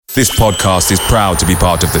This podcast is proud to be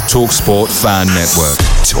part of the TalkSport Fan Network.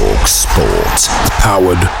 TalkSport.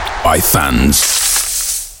 Powered by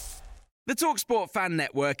fans. The TalkSport Fan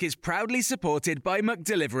Network is proudly supported by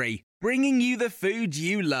McDelivery, bringing you the food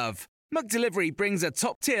you love. McDelivery brings a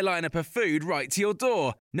top-tier lineup of food right to your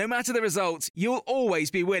door. No matter the result, you'll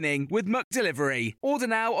always be winning with McDelivery. Order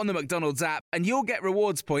now on the McDonald's app and you'll get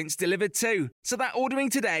rewards points delivered too. So that ordering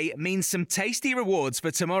today means some tasty rewards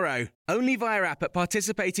for tomorrow. Only via app at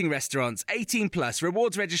participating restaurants. 18 plus.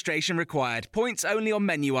 Rewards registration required. Points only on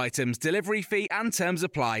menu items. Delivery fee and terms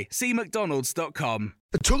apply. See mcdonalds.com.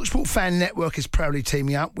 The TalkSport Fan Network is proudly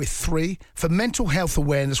teaming up with 3 for Mental Health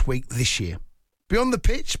Awareness Week this year. Beyond the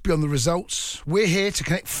pitch, beyond the results, we're here to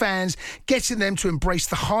connect fans, getting them to embrace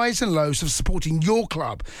the highs and lows of supporting your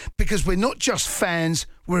club, because we're not just fans,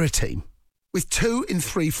 we're a team. With 2 in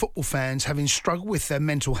 3 football fans having struggled with their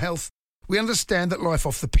mental health, we understand that life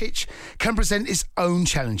off the pitch can present its own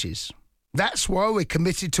challenges. That's why we're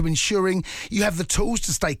committed to ensuring you have the tools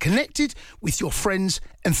to stay connected with your friends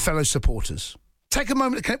and fellow supporters. Take a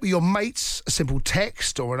moment to connect with your mates. A simple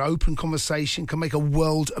text or an open conversation can make a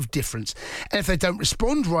world of difference. And if they don't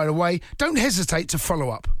respond right away, don't hesitate to follow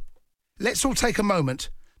up. Let's all take a moment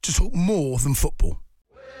to talk more than football.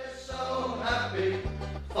 We're so happy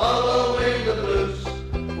following the blues.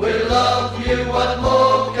 We love you, what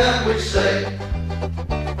more can we say?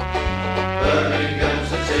 Birmingham's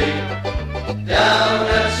the team, down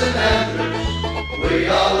at St Andrews. We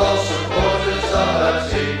are all supporters of our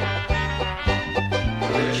team.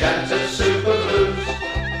 Chanted Super Blues,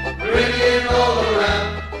 ringing all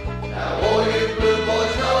around. Now all you blue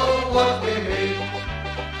boys know what we mean.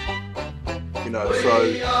 You know,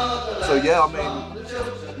 so yeah, I mean,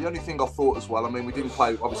 the only thing I thought as well, I mean, we didn't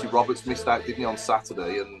play, obviously Roberts missed out, didn't he, on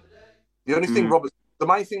Saturday, and the only thing the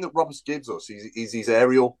main thing that Roberts gives us is his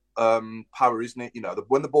aerial power, isn't it? You know,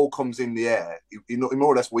 when the ball comes in the air, he more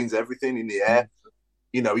or less wins everything in the air.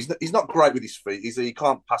 You know, he's not great with his feet, he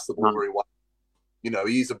can't pass the ball very well. You know,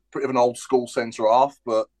 he's a bit of an old school centre half,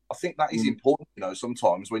 but I think that is important. You know,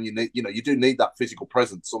 sometimes when you need, you know, you do need that physical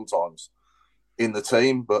presence sometimes in the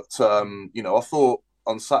team. But you know, I thought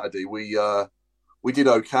on Saturday we did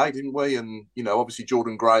okay, didn't we? And you know, obviously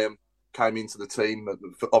Jordan Graham came into the team,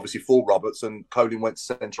 obviously for Roberts, and Colin went to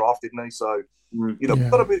centre half, didn't he? So you know,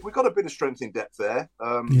 we've got a bit of strength in depth there.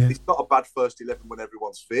 It's not a bad first 11 when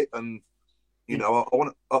everyone's fit, and you know,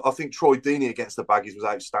 I think Troy Deeney against the Baggies was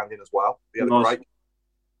outstanding as well. He had a great.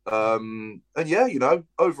 And yeah, you know,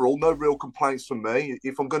 overall, no real complaints from me.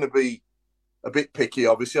 If I'm going to be a bit picky,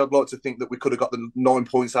 obviously, I'd like to think that we could have got the 9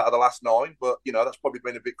 points out of the last 9, but you know, that's probably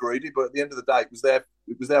been a bit greedy. But at the end of the day,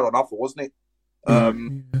 it was there on offer, wasn't it?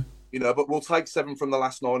 You know, but we'll take 7 from the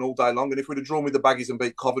last 9 all day long. And if we'd have drawn with the Baggies and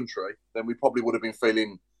beat Coventry, then we probably would have been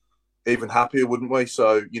feeling even happier, wouldn't we?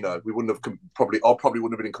 So you know, we wouldn't have I probably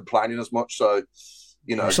wouldn't have been complaining as much. So.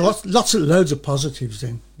 You know, so loads of positives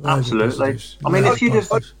then. Absolutely. I mean, if you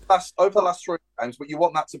just over the last 3 games, but you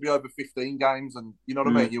want that to be over 15 games, and you know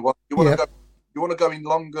what I mean. You want to go in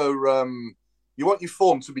longer. You want your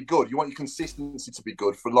form to be good. You want your consistency to be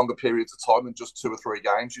good for longer periods of time than just 2 or 3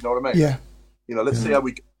 games. You know what I mean? Yeah. You know, let's see how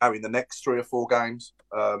we go in the next 3 or 4 games.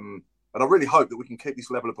 And I really hope that we can keep this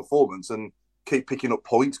level of performance and keep picking up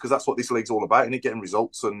points, because that's what this league's all about, and getting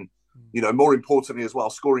results, and you know, more importantly as well,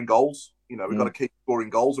 scoring goals. You know, we've got to keep scoring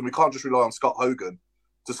goals, and we can't just rely on Scott Hogan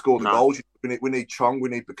to score the goals. We need Chong, we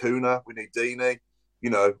need Bakuna, we need Deeney.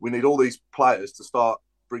 You know, we need all these players to start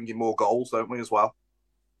bringing more goals, don't we, as well?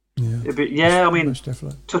 Yeah, I mean,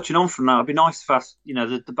 touching on from that, it'd be nice if you know,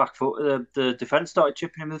 the back foot, the defence started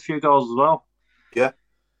chipping in with a few goals as well. Yeah.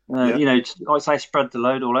 You know, like I say, spread the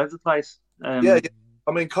load all over the place. Yeah.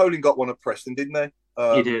 I mean, Colin got one at Preston, didn't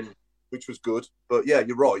he? He did. Which was good. But yeah,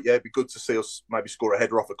 you're right. Yeah, it'd be good to see us maybe score a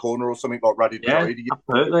header off a corner or something like Radid. Yeah,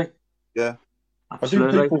 absolutely. Yeah. Absolutely.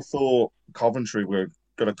 I think people thought Coventry were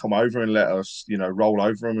going to come over and let us, you know, roll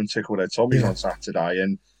over them and tickle their tummies on Saturday.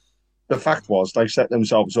 And the fact was they set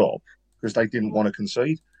themselves up because they didn't want to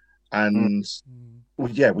concede. And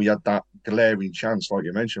we had that glaring chance, like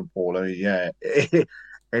you mentioned, Paul. Yeah,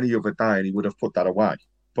 any other day and he would have put that away.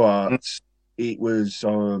 But it was...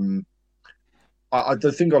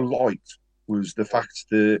 the thing I liked was the fact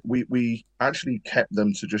that we actually kept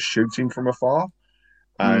them to just shooting from afar.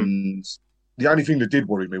 And the only thing that did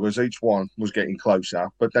worry me was each one was getting closer.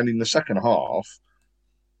 But then in the second half,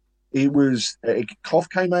 Cov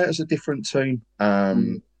came out as a different team.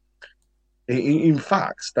 In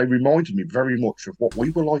fact, they reminded me very much of what we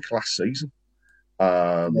were like last season.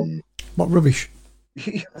 What rubbish?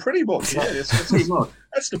 Pretty much, yeah.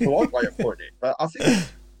 That's the polite way of putting it. But I think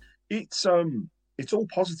it's it's all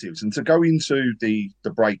positives. And to go into the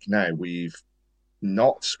break now with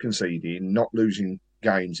not conceding, not losing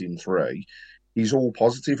games in 3, is all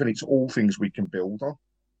positive, and it's all things we can build on.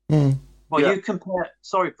 Well, you compare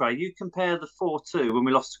the 4-2 when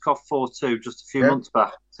we lost to Cough 4-2 just a few months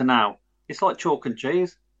back to now. It's like chalk and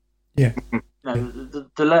cheese. Yeah.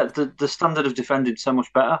 The standard of defending so much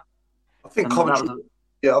better. I think Coventry.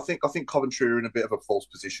 I think Coventry are in a bit of a false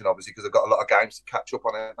position, obviously, because they've got a lot of games to catch up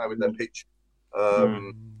on it now with their pitch.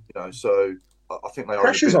 So I think they are.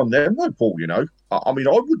 Pressure's on them, though, Paul. I mean,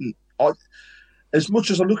 I wouldn't. As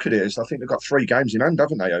much as I look at it, I think they've got 3 games in hand,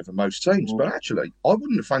 haven't they, over most teams? But actually, I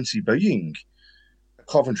wouldn't fancy being a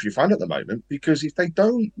Coventry fan at the moment, because if they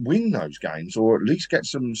don't win those games, or at least get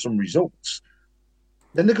some results,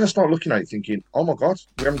 then they're going to start looking at it thinking, "Oh my God,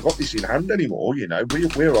 we haven't got this in hand anymore."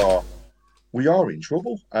 We are in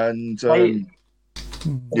trouble. And sorry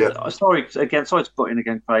to butt in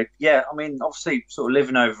again, Craig. Yeah, I mean, obviously, sort of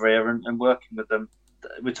living over here and working with them,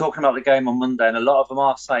 we're talking about the game on Monday, and a lot of them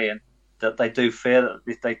are saying that they do fear that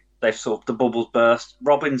if they've sort of the bubbles burst.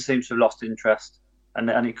 Robin seems to have lost interest, and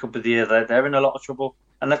it could be the year they're in a lot of trouble,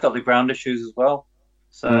 and they've got the ground issues as well.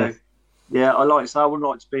 So, I wouldn't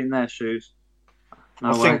like to be in their shoes.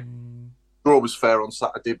 I think draw was fair on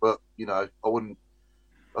Saturday, but I wouldn't.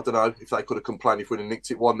 I don't know if they could have complained if we'd have nicked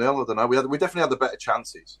it 1-0. I don't know. We definitely had the better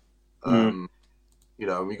chances. You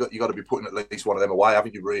got to be putting at least one of them away,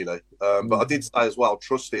 haven't you? Really. But I did say as well,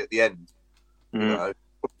 Trusty at the end.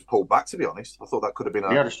 Pulled back. To be honest, I thought that could have been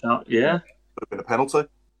a shot. Yeah, could have been a penalty.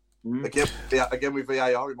 Again with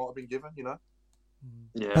VAR, it might have been given.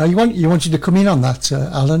 Yeah. You wanted to come in on that,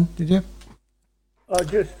 Alan? Did you? I was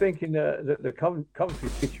just thinking that the Coventry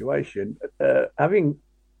situation, having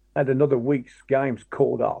had another week's games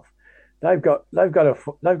called off, they've got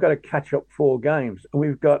to catch up 4 games, and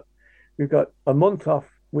we've got a month off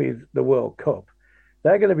with the World Cup.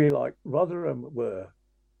 They're going to be like Rotherham were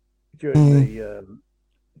during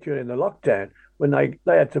the lockdown, when they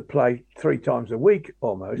had to play 3 times a week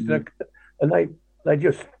almost, and they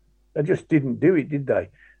just didn't do it, did they?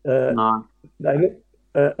 No.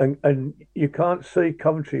 And you can't see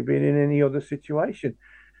Coventry being in any other situation.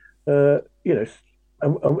 And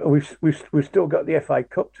we've still got the FA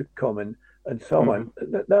Cup to come and so on.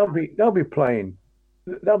 They'll be playing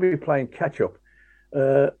catch up.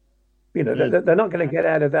 They're not going to get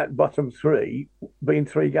out of that bottom 3 being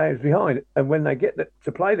 3 games behind. And when they get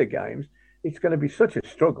to play the games, it's going to be such a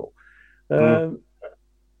struggle. I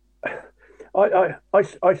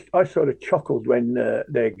sort of chuckled when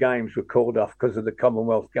their games were called off because of the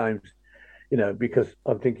Commonwealth Games, because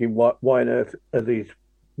I'm thinking, why on earth are these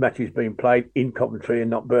matches being played in Coventry and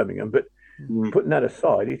not Birmingham? But putting that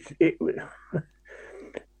aside, it's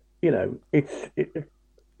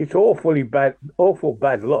awful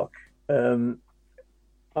bad luck. I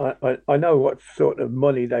know what sort of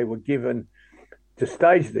money they were given to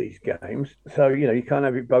stage these games, so you can't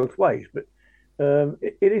have it both ways. But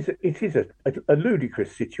it is a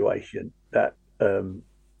ludicrous situation that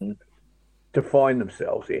to find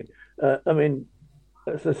themselves in. I mean,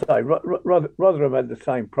 as I say, Rotherham had the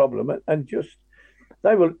same problem, and just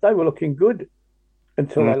they were looking good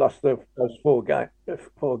until they lost those 4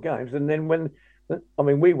 games, and then when. I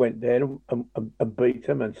mean, we went there and beat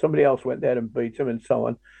them, and somebody else went there and beat them, and so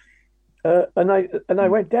on. And they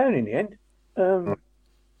went down in the end. And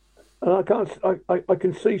I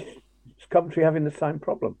can see Coventry having the same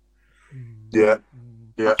problem. Yeah.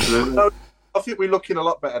 I think we're looking a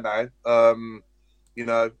lot better now. And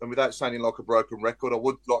without sounding like a broken record, I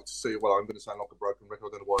would like to see. Well, I'm going to sound like a broken record.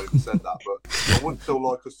 I don't know why I even said that, but I would still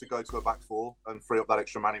like us to go to a back 4 and free up that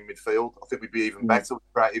extra man in midfield. I think we'd be even better,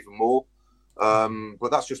 we'd create even more.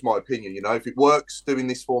 But that's just my opinion. If it works doing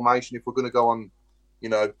this formation, if we're going to go on,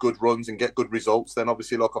 good runs and get good results, then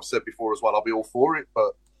obviously, like I've said before as well, I'll be all for it.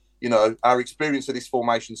 But our experience of this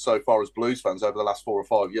formation so far as Blues fans over the last 4 or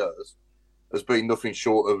 5 years has been nothing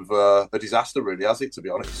short of a disaster, really, has it? To be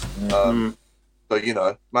honest.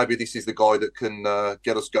 So maybe this is the guy that can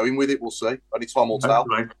get us going with it. We'll see. Only time will tell.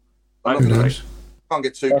 Can't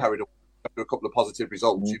get too carried away after a couple of positive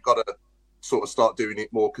results. You've got to sort of start doing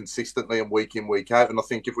it more consistently and week in, week out. And I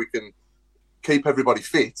think if we can keep everybody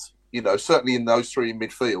fit, certainly in those 3 in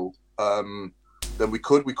midfield, then we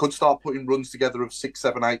could start putting runs together of 6,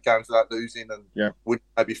 7, 8 games without losing, and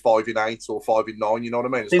maybe 5 in 8 or 5 in 9. You know what I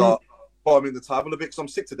mean? And start climbing the table a bit, because I'm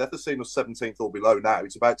sick to death of seeing us 17th or below now.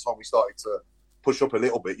 It's about time we started to push up a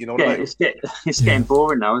little bit. You know what I mean? It's getting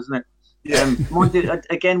boring now, isn't it? Yeah.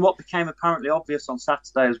 Again, what became apparently obvious on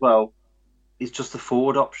Saturday as well. It's just the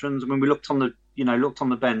forward options. I mean, we looked on the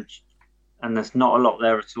bench, and there's not a lot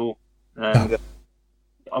there at all.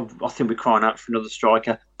 I think we're crying out for another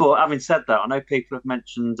striker. But having said that, I know people have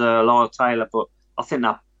mentioned Lyle Taylor, but I think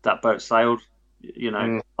that boat sailed.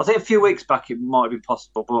 I think a few weeks back it might have been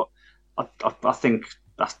possible, but I think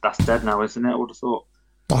that's dead now, isn't it? I would have thought.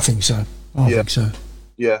 I think so. I think so.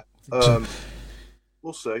 Yeah.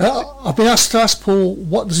 We'll see. I've been asked to ask Paul,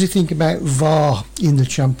 what does he think about VAR in the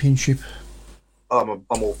Championship? I'm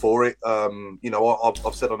all for it.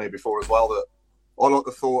 I've said on here before as well that I like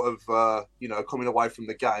the thought of coming away from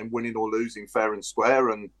the game, winning or losing, fair and square,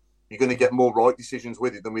 and you're going to get more right decisions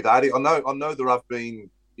with it than without it. I know there have been,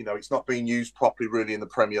 it's not being used properly really in the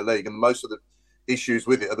Premier League, and most of the issues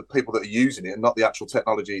with it are the people that are using it and not the actual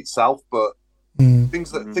technology itself. But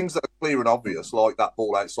things that are clear and obvious, like that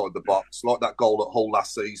ball outside the box, like that goal at Hull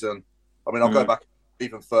last season. I mean, I'll go back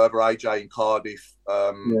even further. AJ in Cardiff,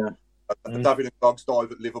 David and Gogg's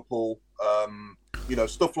dive at Liverpool.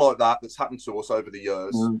 Stuff like that's happened to us over the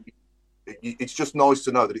years. It's just nice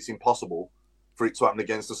to know that it's impossible for it to happen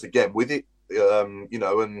against us again with it. I'm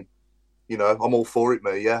all for it,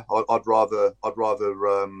 me. Yeah, I'd rather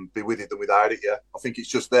be with it than without it. Yeah, I think it's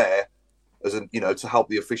just there as to help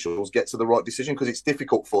the officials get to the right decision, because it's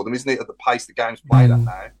difficult for them, isn't it, at the pace the game's played at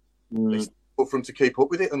now. It's difficult for them to keep up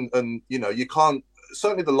with it, and you can't.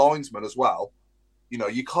 Certainly the linesmen as well.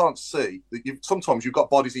 You can't see that. Sometimes you've got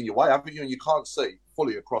bodies in your way, haven't you? And you can't see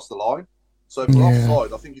fully across the line. So for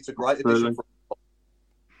offside, I think it's a great addition.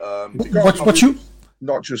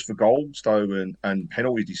 Not just for goals though, and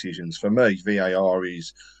penalty decisions. For me, VAR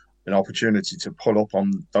is an opportunity to pull up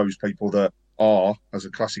on those people that are, as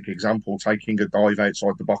a classic example, taking a dive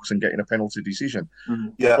outside the box and getting a penalty decision.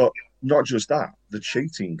 Yeah, but not just that, the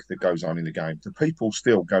cheating that goes on in the game, the people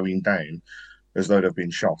still going down as though they've been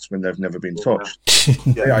shot when they've never been touched.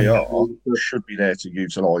 VAR should be there to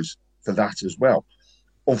utilise for that as well.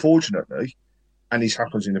 Unfortunately, and this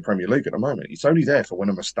happens in the Premier League at the moment, it's only there for when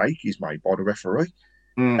a mistake is made by the referee.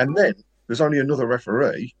 And then there's only another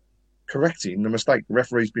referee correcting the mistake the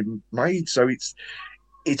referee's been made. So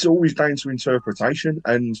it's always down to interpretation.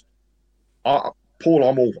 And Paul,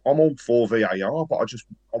 I'm all for VAR, but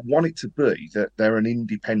I want it to be that they're an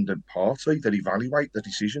independent party that evaluate the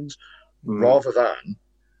decisions, rather than,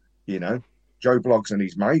 Joe Bloggs and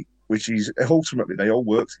his mate, which is ultimately they all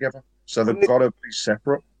work together. So they've got to be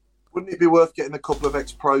separate. Wouldn't it be worth getting a couple of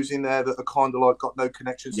ex-pros in there that are kind of like got no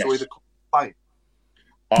connections to either club?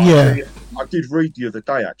 I did read the other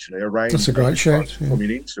day actually around. That's a great shout.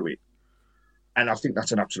 Coming into it, and I think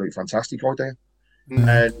that's an absolutely fantastic idea.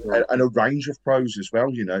 And a range of pros as well.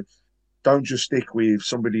 Don't just stick with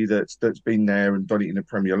somebody that's been there and done it in the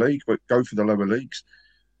Premier League, but go for the lower leagues.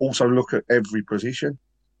 Also look at every position,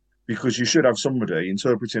 because you should have somebody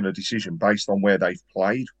interpreting a decision based on where they've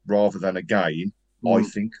played rather than a game. I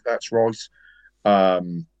think that's right.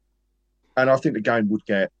 And I think the game would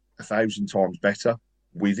get 1,000 times better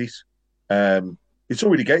with it. It's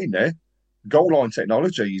already getting there. Goal line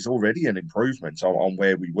technology is already an improvement on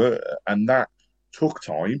where we were, and that took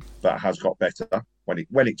time, but has got better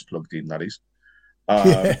when it's plugged in, that is.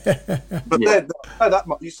 But then,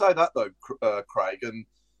 you say that though, Craig, and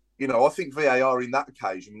I think VAR in that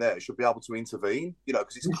occasion there should be able to intervene,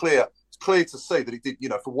 because it's clear to see that it did,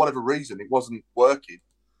 for whatever reason, it wasn't working.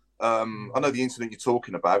 I know the incident you're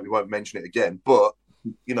talking about, we won't mention it again, but,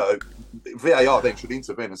 VAR then should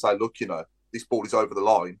intervene and say, look, this ball is over the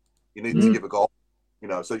line. You need to give a goal,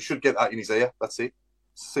 so it should get that in his ear. That's it.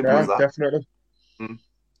 Simple as that. Definitely.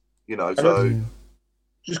 So...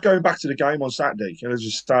 Just going back to the game on Saturday, can I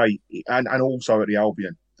just say, and also at the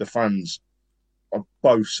Albion, the fans on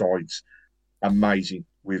both sides, amazing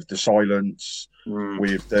with the silence,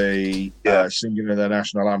 with the singing of the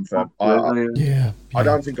national anthem. I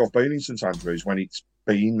don't think I've been in St Andrews when it's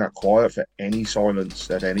been that quiet for any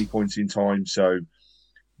silence at any point in time. So,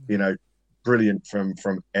 brilliant from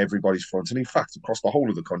everybody's front. And in fact, across the whole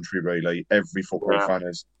of the country, really, every football fan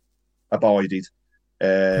has abided.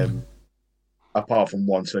 Apart from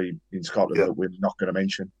one team in Scotland that we're not going to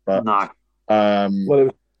mention. But well, there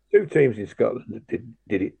were two teams in Scotland that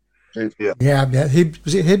did it. Yeah.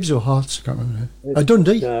 Was it Hibs or Hearts? I can't remember.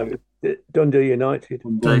 Dundee. No, Dundee United.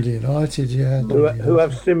 Dundee United, yeah. Who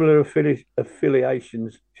have similar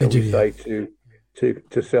affiliations, shall we say,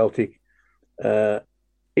 to Celtic.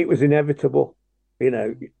 It was inevitable,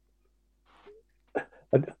 I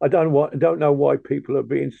don't know why people are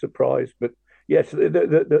being surprised, but yes,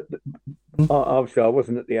 obviously I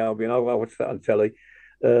wasn't at the Albion. I watched that on telly,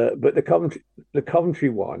 but the Coventry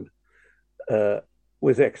one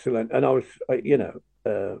was excellent, and I was, you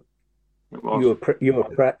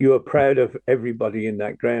were proud of everybody in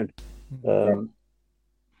that ground.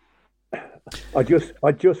 I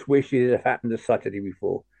just wish it had happened the Saturday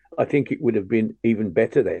before. I think it would have been even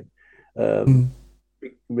better then.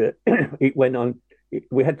 It went on.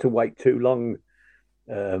 We had to wait too long,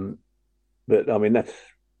 but I mean that's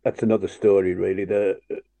another story, really. The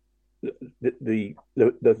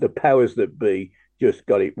powers that be just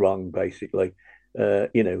got it wrong, basically.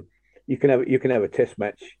 You can have a test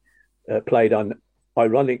match played on,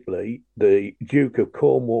 ironically, the Duke of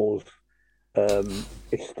Cornwall's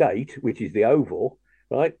estate, which is the Oval,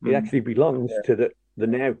 right? It actually belongs to the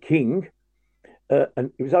now King,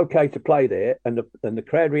 and it was okay to play there, and the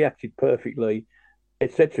crowd reacted perfectly,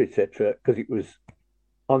 etc., because it was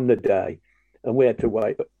on the day, and we had to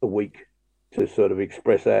wait a week to sort of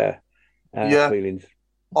express our feelings.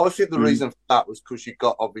 I think the reason for that was because you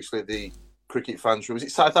got obviously the cricket fans from, was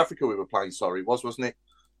it South Africa we were playing? Sorry, wasn't it?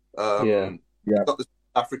 You got the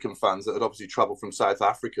African fans that had obviously travelled from South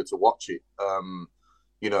Africa to watch it.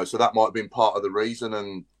 So that might have been part of the reason.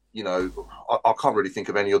 And I can't really think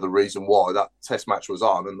of any other reason why that Test match was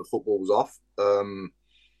on and the football was off. I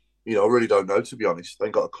really don't know, to be honest. I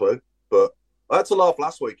ain't got a clue. But I had to laugh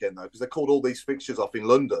last weekend though, because they called all these fixtures off in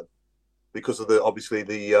London because of the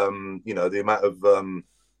amount of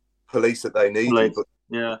police that they needed.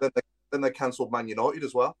 But then they cancelled Man United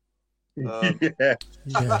as well.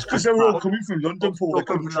 Because they were all coming from London, Paul. They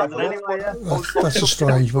couldn't travel anyway. That's a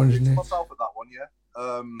strange one, isn't it? Myself at that one,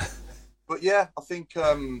 but yeah, I think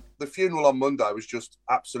the funeral on Monday was just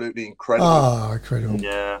absolutely incredible. Oh, incredible!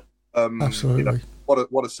 Yeah, absolutely.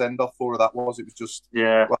 What a send off for her that was. It was just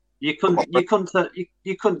you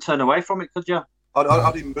couldn't turn away from it, could you?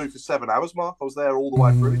 I didn't move for 7 hours, Mark. I was there all the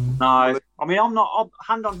way through. No, I mean I'm not.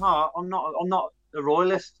 Hand on heart, I'm not a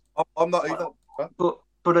royalist. I'm not either.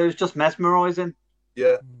 But it was just mesmerising.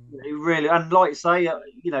 Yeah, it really, and like you say,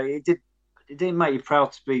 it didn't make you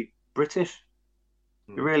proud to be British.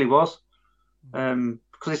 It really was, because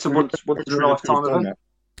it's a once in a lifetime event.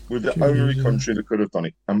 We're the only country that could have done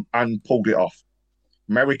it and pulled it off.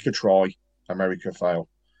 America try, America fail,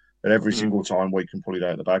 and every single time we can pull it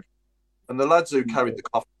out of the bag. And the lads who carried the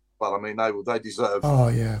coffin, well, I mean, they deserve. Oh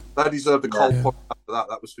yeah, they deserve the cold point after that.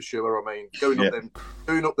 That was for sure. I mean,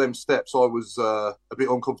 going up them steps, I was a bit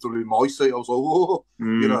uncomfortable in my seat. I was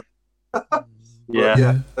like,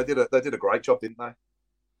 they did a great job, didn't they?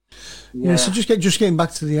 Yeah. So just getting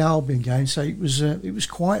back to the Albion game. So it was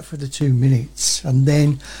quiet for the 2 minutes, and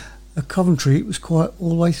then at Coventry it was quiet all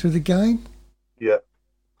the way through the game. Yeah.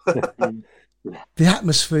 The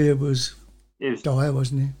atmosphere was dire,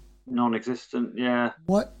 wasn't it? Non-existent. Yeah.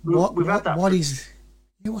 We've had that.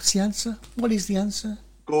 What's the answer? What is the answer?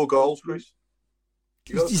 Score goals, Chris.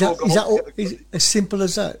 Is that as simple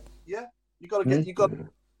as that? Yeah. You got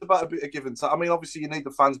about a bit of give and take. I mean, obviously you need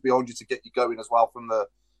the fans behind you to get you going as well from the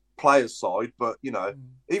players' side, but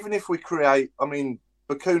even if we create, I mean,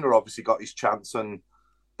 Bakuna obviously got his chance, and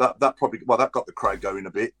that probably that got the crowd going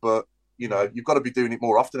a bit, but you've got to be doing it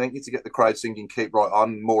more often, ain't you, to get the crowd singing "Keep Right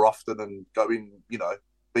On" more often and going,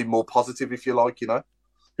 be more positive, if you like, It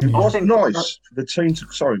was nice for the team to,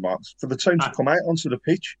 for the team to come out onto the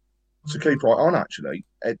pitch to keep right on. Actually,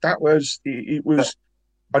 that was it was.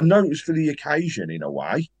 I know it was for the occasion in a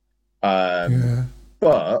way,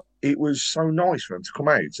 but it was so nice for them to come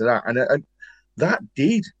out to that, and that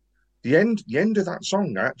did the end of that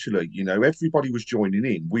song. Actually, everybody was joining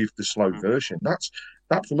in with the slow version.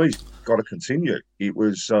 That for me's got to continue. It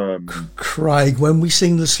was Craig. When we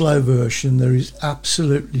sing the slow version, there is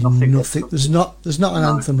absolutely nothing. There's not an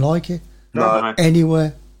anthem like it. No,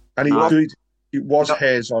 anywhere. And it was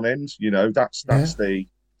hairs on end. That's the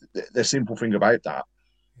simple thing about that.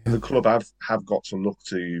 The club have got to look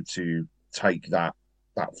to take that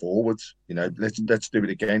forward. Let's do it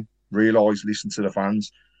again. Realise, listen to the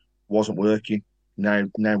fans. Wasn't working. Now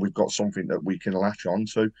we've got something that we can latch on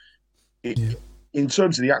to. In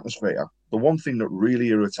terms of the atmosphere, the one thing that really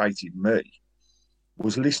irritated me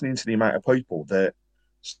was listening to the amount of people that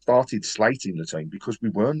started slating the team because we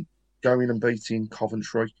weren't going and beating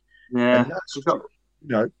Coventry. Yeah, and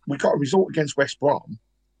we got a result against West Brom.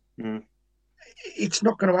 It's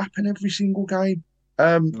not going to happen every single game.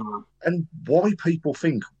 And why people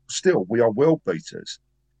think still we are world beaters,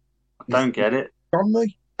 I don't get it. On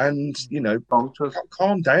me, and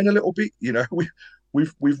calm down a little bit.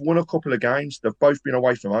 We've won a couple of games. They've both been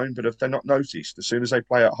away from home, but if they're not noticed, as soon as they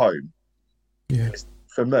play at home, it's,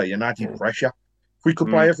 for me, an added pressure. If we could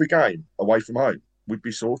play every game away from home, we'd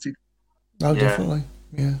be sorted. Oh, definitely.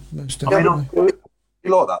 Yeah, most definitely. I mean,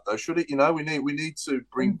 like that though, should it? We need to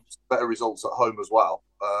bring better results at home as well.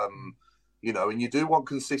 And you do want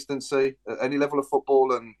consistency at any level of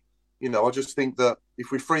football, and You know, I just think that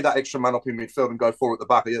if we free that extra man up in midfield and go 4 at the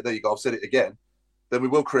back, yeah, there you go, I've said it again, then we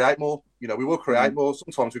will create more. You know, we will create more.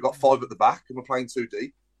 Sometimes we've got 5 at the back and we're playing too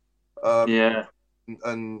deep.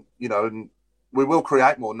 And you know, and we will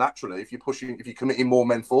create more naturally if you're committing more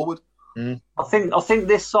men forward. I think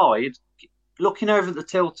this side, looking over at the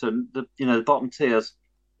Tilton, the bottom tiers,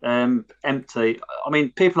 empty. I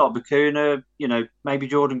mean, people like Bakuna, you know, maybe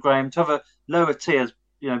Jordan Graham, to have a lower tiers,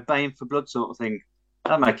 you know, baying for blood sort of thing,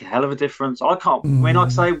 that make a hell of a difference. I can't. I mean, like I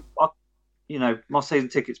say, you know, my season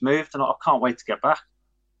ticket's moved, and I can't wait to get back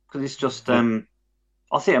because it's just.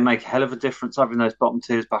 I think it'll make a hell of a difference having those bottom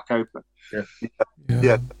tiers back open.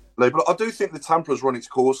 Yeah. But I do think the Tamper's run its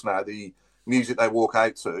course now. The music they walk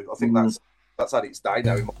out to, I think that's had its day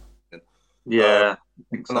now. In my opinion. Yeah, I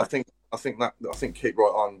think so. And I think Keep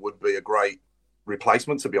Right On would be a great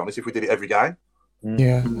replacement, to be honest, if we did it every game.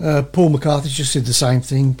 Yeah, Paul McCarthy just said the same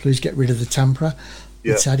thing. Please get rid of the Tampere.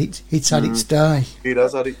 Yeah. It's had its day. It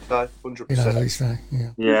has had its day, 100%. It has had its day.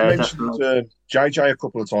 You mentioned JJ a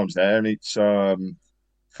couple of times there, and it's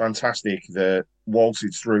fantastic that whilst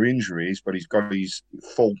it's through injuries, but he's got his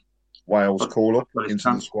full Wales call up into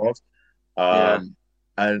the squad. And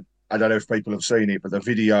I don't know if people have seen it, but the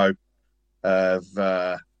video of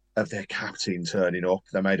their captain turning up,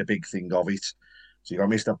 they made a big thing of it. So you got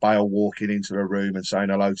Mr. Bale walking into the room and saying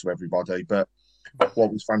hello to everybody. But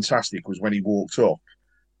what was fantastic was when he walked up,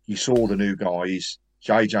 you saw the new guys,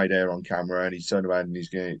 JJ there on camera, and he turned around and he's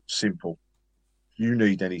going, simple. You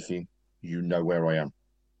need anything, you know where I am.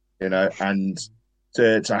 You know, and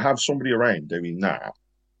to have somebody around doing that,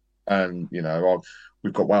 and, you know,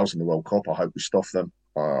 we've got Wales in the World Cup. I hope we stuff them.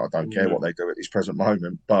 I don't care what they do at this present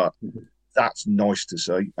moment, but that's nice to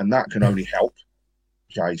see. And that can only help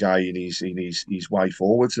JJ in his way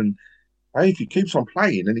forwards. And hey, if he keeps on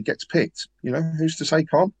playing and he gets picked, you know, who's to say he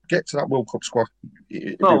can't get to that World Cup squad?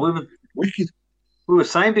 We were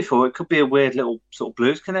saying before, it could be a weird little sort of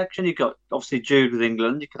Blues connection. You've got obviously Jude with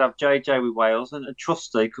England. You could have JJ with Wales, and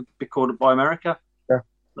Trusty could be called up by America.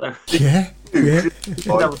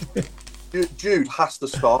 Jude has to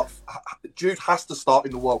start. Jude has to start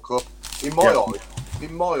in the World Cup. In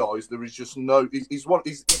my eyes, there is just no. He's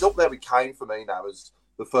up there with Kane for me now as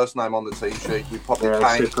the first name on the team sheet. We probably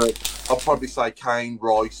Kane. I'll probably say Kane,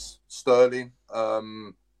 Rice, Sterling,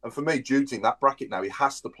 and for me, Jude's in that bracket now. He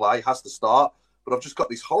has to play, has to start. But I've just got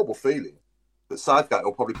this horrible feeling that Southgate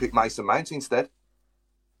will probably pick Mason Mount instead.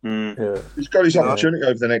 He's got his opportunity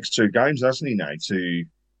over the next 2 games, hasn't he? Now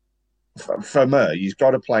for me, he's got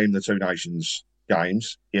to play in the 2 Nations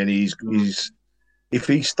games, and he's if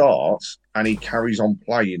he starts and he carries on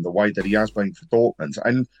playing the way that he has been for Dortmund,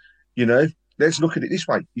 and you know, let's look at it this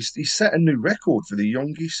way: he's set a new record for the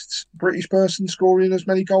youngest British person scoring as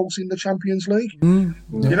many goals in the Champions League. You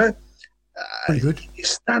know, pretty good. It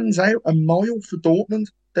stands out a mile for Dortmund.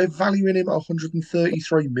 They're valuing him at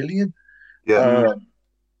 133 million.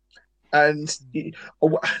 And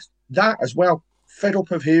that as well. Fed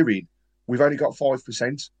up of hearing we've only got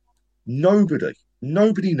 5%.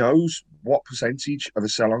 Nobody knows what percentage of a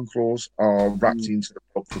sell-on clause are wrapped into the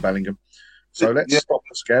club for Bellingham. So let's stop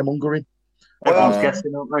the scaremongering. Everyone's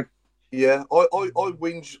guessing, aren't they? Yeah, I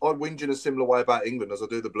whinge in a similar way about England as I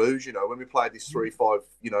do the Blues. You know, when we play this 3-5,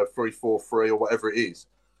 3-4-3 or whatever it is.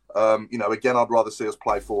 Again, I'd rather see us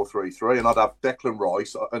play 4-3-3, and I'd have Declan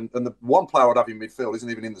Rice, and the one player I'd have in midfield isn't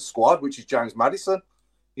even in the squad, which is James Maddison.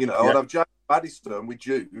 You know, I'd have James Maddison with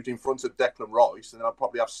Jude in front of Declan Rice, and then I'd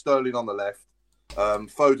probably have Sterling on the left,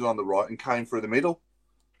 Foden on the right, and Kane through the middle.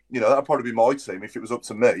 You know, that'd probably be my team if it was up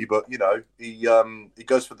to me. But you know, he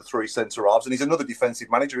goes for the 3 centre halves, and he's another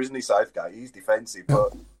defensive manager, isn't he? Southgate. He's defensive,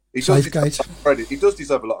 but he does deserve credit. He does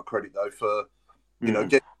deserve a lot of credit though for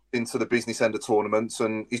getting into the business end of tournaments,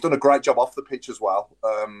 and he's done a great job off the pitch as well.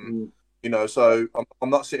 You know, so I'm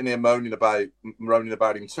not sitting here moaning about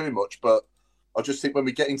him too much, but I just think when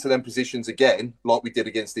we get into them positions again, like we did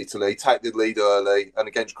against Italy, take the lead early, and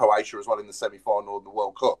against Croatia as well in the semi-final of the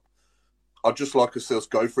World Cup, I'd just like us to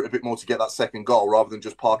go for it a bit more to get that second goal rather than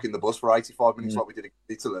just parking the bus for 85 minutes like we did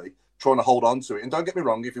against Italy, trying to hold on to it. And don't get me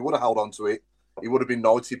wrong, if he would have held on to it, he would have been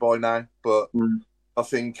 90 by now. But I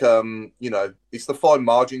think, it's the fine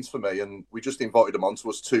margins for me, and we just invited them onto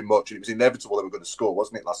us too much, and it was inevitable they were going to score,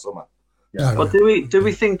 wasn't it, last summer? Yeah. But do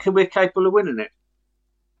we think we're capable of winning it?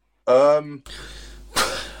 Why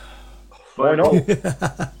not?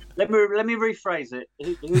 Let me rephrase it.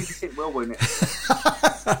 Who do you think will win it?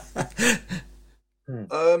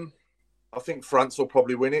 I think France will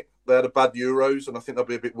probably win it. They had a bad Euros, and I think they'll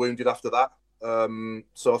be a bit wounded after that.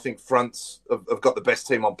 So I think France have got the best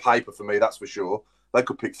team on paper for me, that's for sure. They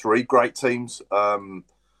could pick 3 great teams.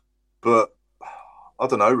 But I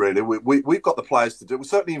don't know really. We've got the players to do it.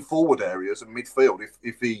 Certainly in forward areas and midfield.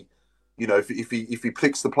 If he, if he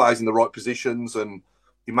picks the players in the right positions and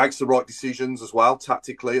he makes the right decisions as well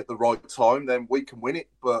tactically at the right time, then we can win it.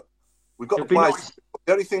 But we've got the players. Nice.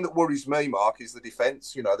 The only thing that worries me, Mark, is the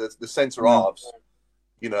defence. The centre halves.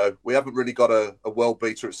 We haven't really got a world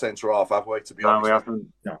beater at centre half, have we? To be honest, we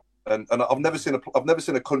haven't. No. And I've never seen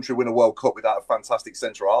a country win a World Cup without a fantastic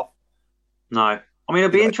centre half. No, I mean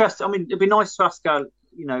it'd be interesting. I mean it'd be nice to ask our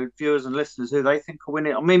viewers and listeners who they think will win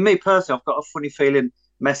it. I mean, me personally, I've got a funny feeling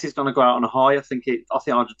Messi's going to go out on a high. I think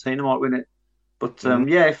Argentina might win it. But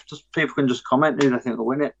if just people can just comment who they think will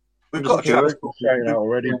win it. We've got a chance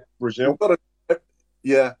already. Yeah. Brazil.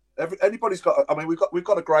 Anybody's got. I mean, we've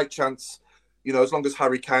got a great chance. As long as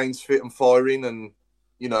Harry Kane's fit and firing, and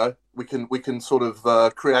we can sort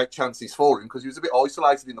of create chances for him, because he was a bit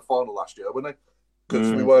isolated in the final last year, wasn't he?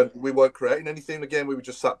 Because we weren't creating anything. Again, we were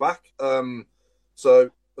just sat back. So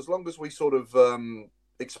as long as we sort of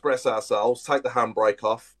express ourselves, take the handbrake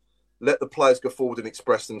off, let the players go forward and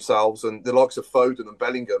express themselves, and the likes of Foden and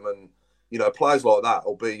Bellingham and players like that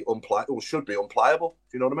will be should be unplayable.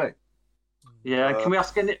 Do you know what I mean? Yeah. Can we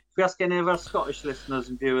ask any of our Scottish listeners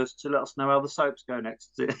and viewers to let us know how the soaps go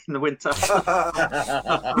next in the winter?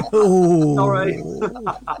 Sorry.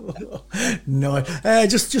 No.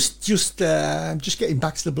 Just getting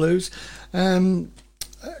back to the Blues.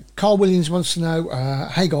 Carl Williams wants to know,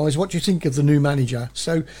 hey guys, what do you think of the new manager?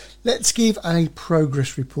 So let's give a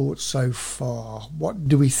progress report so far. What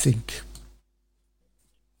do we think?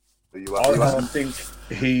 I think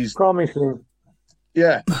he's promising.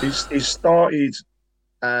 Yeah, he started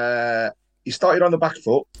on the back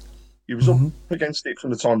foot. He was up against it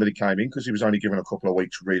from the time that he came in, because he was only given a couple of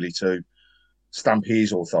weeks really to stamp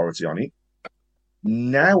his authority on it.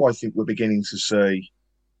 Now I think we're beginning to see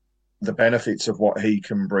the benefits of what he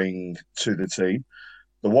can bring to the team.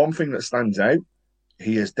 The one thing that stands out,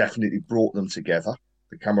 he has definitely brought them together.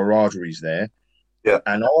 The camaraderie's there. Yeah.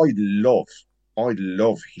 And I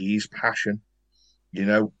love his passion.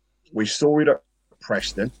 We saw it at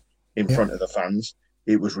Preston in front of the fans.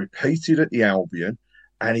 It was repeated at the Albion,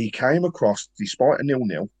 and he came across, despite a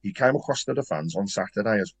 0-0, he came across to the fans on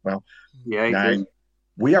Saturday as well. Yeah, now,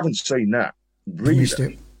 we haven't seen that really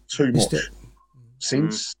too much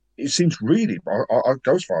since. It seems really, I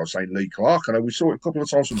go as far as saying Lee Clark. I know we saw it a couple of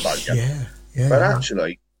times from Baker. Yeah. But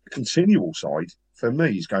actually, the continual side, for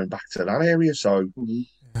me, is going back to that area. So,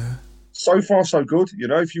 so far, so good.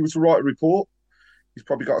 If you were to write a report, he's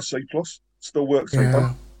probably got a C+. Still work to be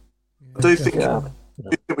done. I do think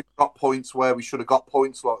we got points where we should have got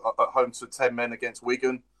points, like at home to 10 men against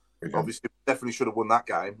Wigan. Obviously, we definitely should have won that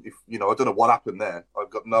game. I don't know what happened there. I've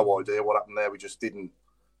got no idea what happened there. We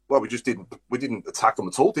didn't attack them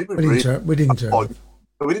at all, did we? We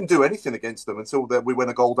didn't do anything against them until we went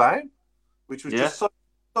a goal down, which was just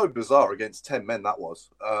so bizarre against 10 men. That was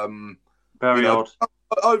very odd.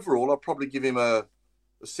 Overall, I'd probably give him a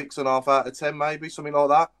 6.5 out of 10, maybe something like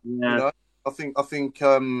that. Yeah. I think,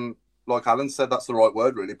 like Alan said, that's the right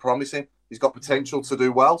word. Really promising. He's got potential to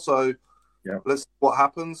do well. So let's see what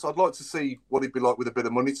happens. I'd like to see what he'd be like with a bit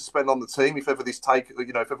of money to spend on the team. If ever if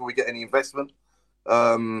ever we get any investment,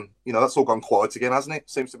 that's all gone quiet again, hasn't it?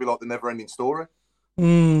 Seems to be like the never-ending story.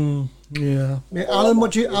 Yeah. Alan, what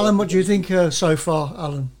do you think so far,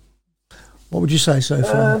 Alan? What would you say so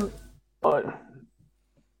far?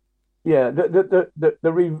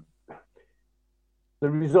 The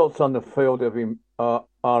results on the field of him are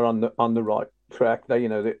on the right track.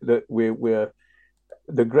 We're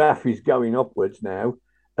the graph is going upwards now.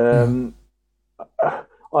 I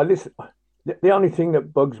listen. The only thing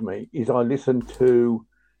that bugs me is I listen to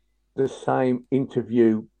the same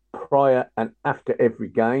interview prior and after every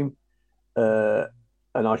game, and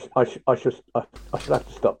I should have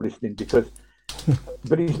to stop listening because.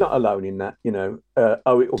 But he's not alone in that, it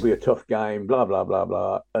will be a tough game, blah blah blah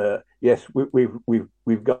blah. Yes,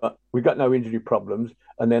 we've got no injury problems,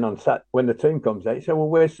 and then on when the team comes out, you say, well,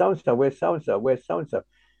 where's so and so, where's so and so, where's so and so.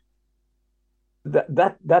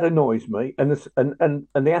 That annoys me, and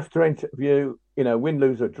the after interview, win,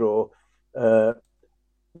 lose or draw,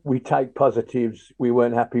 we take positives. We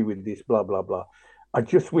weren't happy with this, blah blah blah. I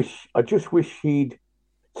just wish he'd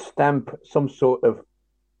stamp some sort of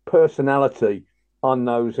personality on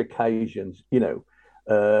those occasions. I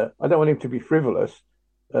don't want him to be frivolous,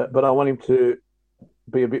 but I want him to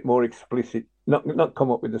be a bit more explicit, not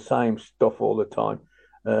come up with the same stuff all the time.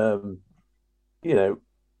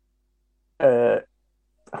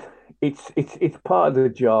 It's part of the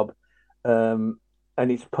job, and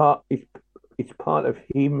it's part of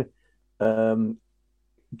him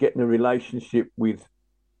getting a relationship with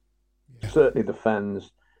certainly the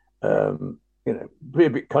fans, be a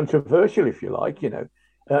bit controversial, if you like.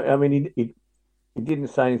 I mean, he didn't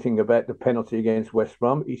say anything about the penalty against West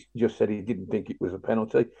Brom. He just said he didn't think it was a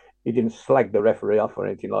penalty. He didn't slag the referee off or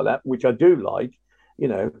anything like that, which I do like.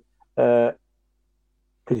 Because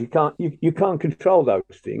you can't control those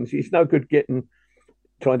things. It's no good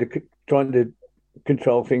trying to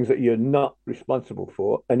control things that you're not responsible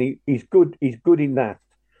for. And he's good. He's good in that.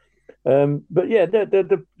 But yeah,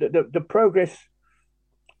 the progress.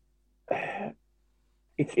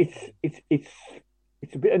 It's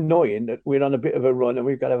a bit annoying that we're on a bit of a run and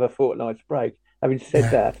we've got to have a fortnight's break. Having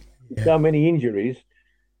said that, so many injuries,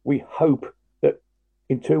 we hope that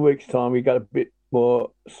in 2 weeks' time we've got a bit more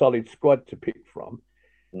solid squad to pick from.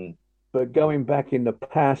 But going back in the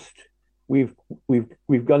past, we've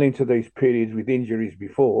gone into these periods with injuries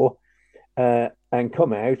before and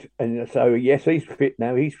come out, and so yes, he's fit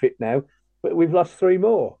now, but we've lost 3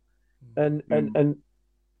 more, and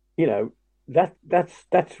that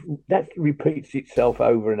repeats itself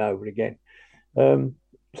over and over again.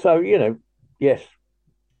 Yes.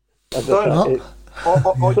 I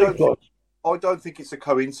don't think it's a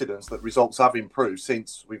coincidence that results have improved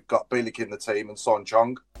since we've got Bielik in the team and signed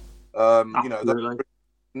Chong. Absolutely.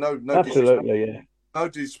 No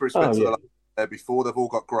disrespect to the there before. They've all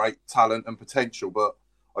got great talent and potential, but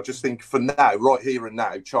I just think for now, right here and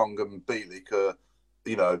now, Chong and Bielik are,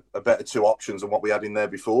 a better 2 options than what we had in there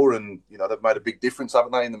before, and they've made a big difference,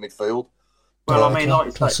 haven't they, in the midfield? Well, I mean, like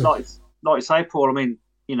you say, Paul. I mean,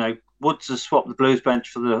 Woods has swapped the Blues bench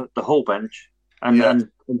for the Hull bench, and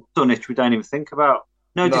Dunwich we don't even think about.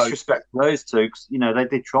 No disrespect to those two, because they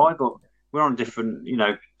did try, but we're on a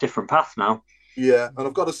different path now. Yeah, and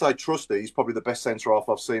I've got to say, Trusty, he's probably the best centre half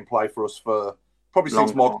I've seen play for us for probably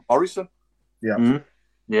since Michael Morrison. Yeah,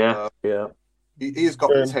 He has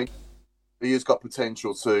got potential. He has got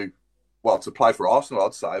potential to play for Arsenal.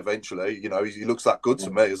 I'd say eventually. He looks that good to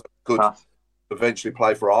me. He could eventually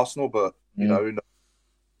play for Arsenal, but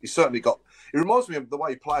he's certainly got. He reminds me of the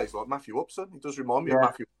way he plays, like Matthew Upson. He does remind me of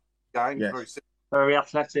Matthew Gang. Yes. Very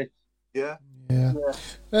athletic. Yeah.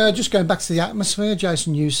 Just going back to the atmosphere,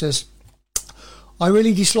 Jason Hughes says, I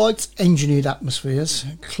really disliked engineered atmospheres.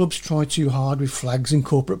 Clubs try too hard with flags and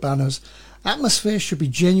corporate banners. Atmosphere should be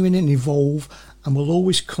genuine and evolve, and will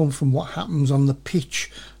always come from what happens on the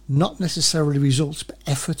pitch, not necessarily results, but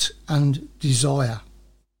effort and desire.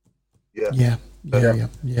 Yeah.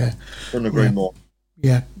 Couldn't agree more.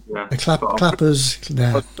 Yeah. The clappers.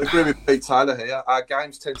 I agree with Pete Taylor here. Our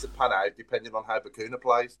games tend to pan out depending on how Bakuna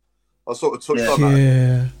plays. I sort of touched on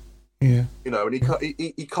that. Yeah. And he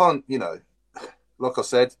can't, like I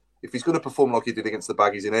said, if he's going to perform like he did against the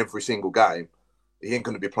Baggies in every single game, he ain't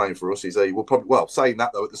going to be playing for us, is he? We'll probably, saying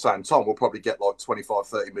that though, at the same time, we'll probably get like 25,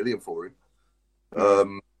 30 million for him. But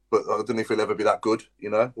I don't know if he'll ever be that good,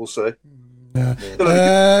 We'll see.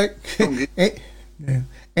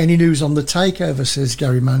 Any news on the takeover, says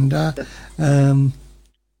Gary Manda.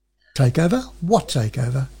 Takeover? What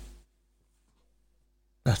takeover?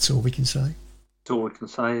 That's all we can say. That's all we can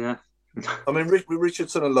say, yeah. I mean,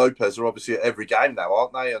 Richardson and Lopez are obviously at every game now,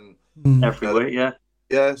 aren't they? And every week, yeah.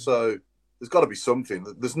 Yeah, so there's got to be something.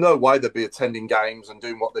 There's no way they'd be attending games and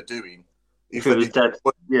doing what they're doing if they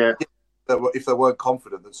weren't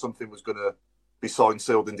confident that something was going to be signed,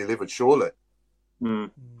 sealed, and delivered. Surely.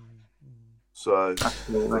 So,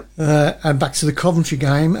 and back to the Coventry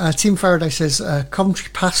game. Tim Faraday says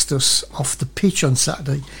Coventry passed us off the pitch on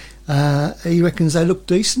Saturday. He reckons they look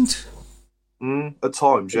decent. At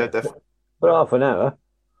times, yeah, definitely. For half an hour.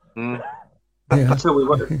 Until we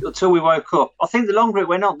woke up. I think the longer it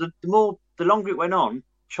went on, the longer it went on,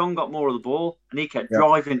 Chong got more of the ball, and he kept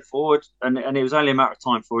driving forward, and it was only a matter of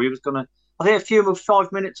time before he was going to. I think a few more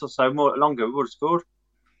 5 minutes or so more longer, we would have scored.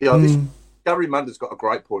 Yeah, Gary Mander's got a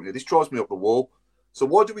great point here. This drives me up the wall. So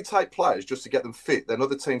why do we take players just to get them fit? Then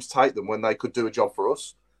other teams take them when they could do a job for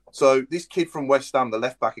us. So this kid from West Ham, the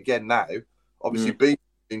left back again now, obviously being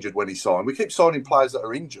injured when he signed. We keep signing players that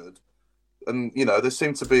are injured, and we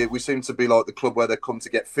seem to be like the club where they come to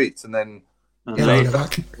get fit and then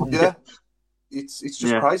it's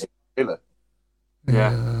just crazy, really.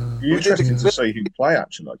 Yeah, interesting to see him play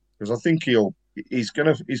actually, because I think he's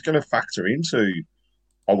gonna factor into,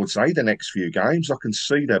 I would say, the next few games. I can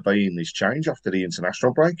see there being this change after the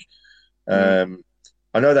international break.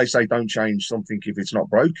 I know they say don't change something if it's not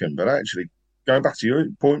broken, but actually, going back to your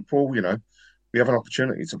point, Paul, we have an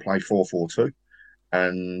opportunity to play 4-4-2,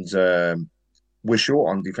 and we're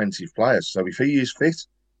short on defensive players. So if he is fit,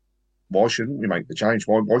 why shouldn't we make the change?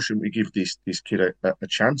 Why shouldn't we give this kid a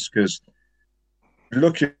chance? Because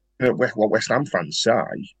looking at what West Ham fans say,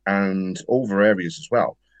 and other areas as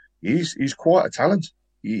well, he's quite a talent.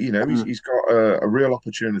 He's got a real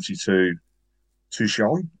opportunity to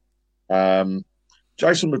shine.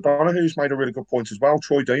 Jason McDonaghu's made a really good point as well.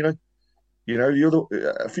 Troy Deeney,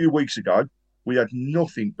 a few weeks ago we had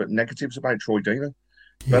nothing but negatives about Troy Deeney,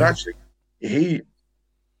 but actually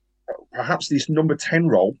perhaps this number 10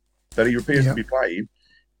 role that he appears to be playing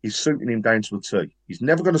is suiting him down to a T. He's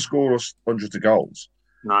never going to score us hundreds of goals.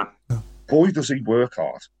 No. Boy, does he work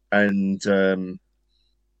hard. And,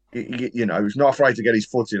 he's not afraid to get his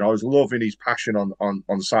foot in. I was loving his passion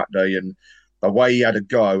on Saturday and the way he had a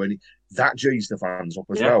go. And that G's the fans up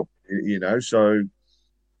as well, So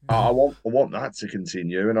I want that to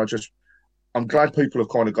continue. And I'm glad people have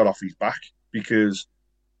kind of got off his back because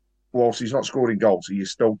whilst he's not scoring goals, he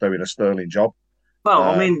is still doing a sterling job. Well,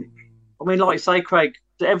 I mean, like you say, Craig,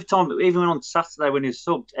 every time, even on Saturday when he was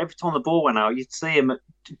subbed, every time the ball went out, you'd see him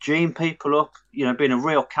geeing people up, being a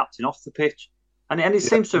real captain off the pitch. And it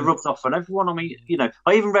seems to have rubbed off on everyone. I mean,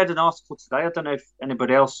 I even read an article today. I don't know if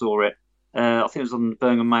anybody else saw it. I think it was on the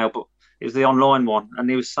Birmingham Mail, but it was the online one. And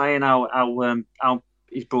he was saying how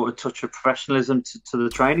he's brought a touch of professionalism to the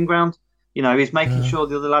training ground. He's making sure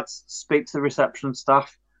the other lads speak to the reception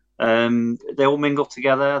staff. They all mingle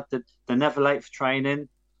together. They're never late for training.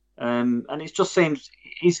 And it just seems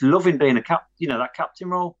he's loving being that captain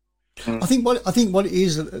role. I think what it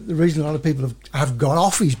is, the reason a lot of people have got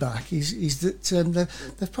off his back is that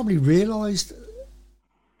they've probably realised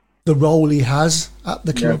the role he has at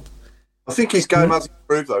the club. I think his game has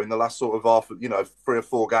improved though in the last sort of 3 or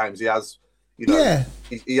 4 games. He has,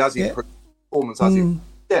 he has improved. Performance has improved.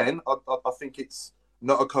 Again, I think it's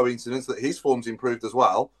not a coincidence that his form's improved as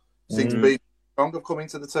well. Seems to be strong of coming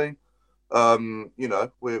to the team.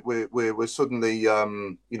 We're suddenly a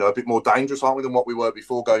bit more dangerous, aren't we, than what we were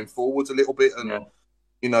before, going forwards a little bit. And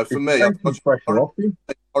for me, I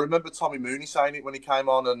remember Tommy Mooney saying it when he came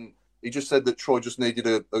on, and he just said that Troy just needed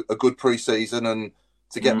a good pre-season and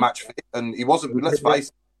to get match fit, and he wasn't. Let's face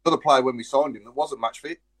it, another player when we signed him that wasn't match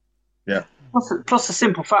fit. Yeah. Plus the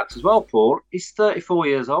simple fact as well, Paul. He's 34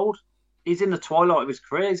 years old. He's in the twilight of his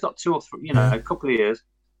career. He's got 2 or 3, a couple of years.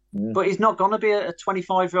 But he's not going to be a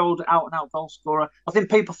 25-year-old out-and-out goal scorer. I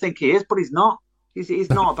think people think he is, but he's not. He's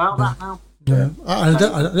not about that now. No,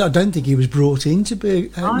 I don't think he was brought in to be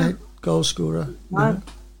an out-and-out goal scorer. No.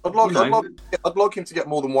 I'd like him to get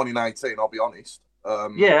more than 1 in 18. I'll be honest. I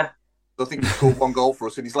think he's scored 1 goal for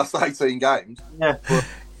us in his last 18 games. Yeah. But,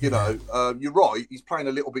 you're right. He's playing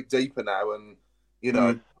a little bit deeper now, and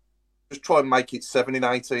just try and make it 7 in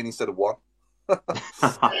 18 instead of 1.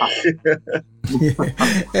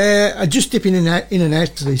 Just dipping in and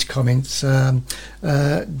out to these comments.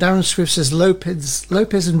 Darren Swift says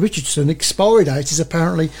Lopez and Richardson expiry date is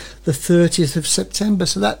apparently the 30th of September,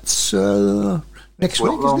 so that's next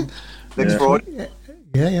week, isn't it? Next Friday.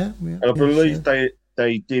 Yeah. I believe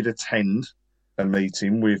they did attend a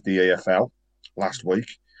meeting with the EFL last week.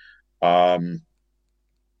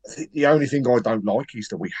 The only thing I don't like is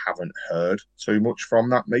that we haven't heard too much from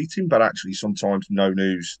that meeting, but actually sometimes no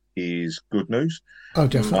news is good news. Oh,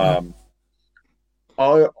 definitely.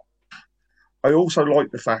 I also like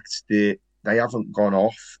the fact that they haven't gone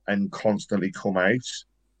off and constantly come out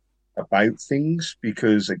about things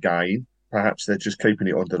because, again, perhaps they're just keeping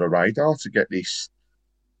it under the radar to get this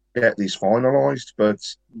finalised. But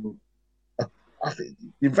I think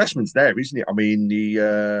the investment's there, isn't it? I mean,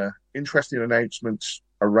 the interesting announcements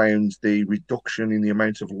around the reduction in the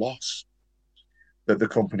amount of loss that the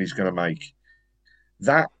company's going to make.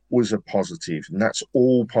 That was a positive, and that's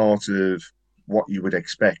all part of what you would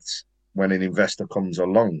expect when an investor comes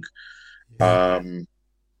along.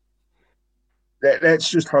 Let's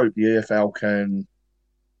just hope the EFL can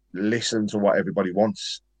listen to what everybody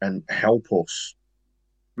wants and help us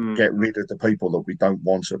get rid of the people that we don't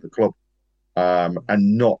want at the club,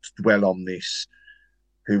 and not dwell on this.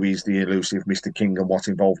 Who is the elusive Mr. King and what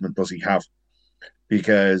involvement does he have?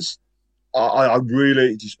 Because I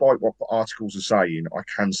really, despite what the articles are saying, I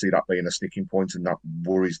can see that being a sticking point, and that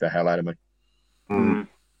worries the hell out of me.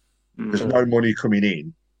 There's no money coming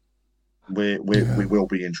in. We will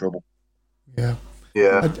be in trouble. Yeah.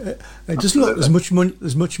 It doesn't look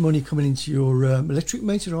there's much money coming into your electric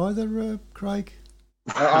meter either, Craig.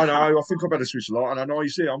 I know. I think I better switch the light. And I know, you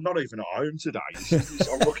see, I'm not even at home today.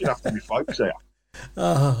 I'm looking after my folks here.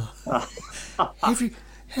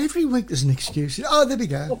 Every week there's an excuse. Oh, there we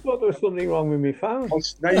go. I thought there was something wrong with my phone.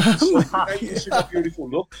 Now you can see my beautiful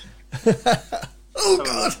look. Oh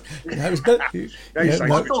God! Yeah, it was good. I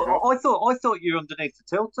thought you were underneath the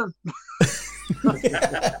Tilton.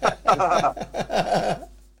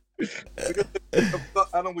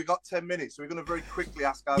 We got 10 minutes, so we're going to very quickly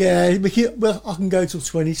ask our... Yeah, I can go till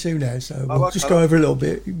 22 now, so we'll just go over a little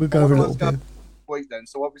bit. We'll go over a little bit. Week then.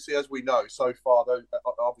 So obviously, as we know, so far, though,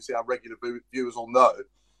 obviously our regular viewers will know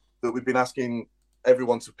that we've been asking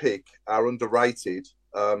everyone to pick our underrated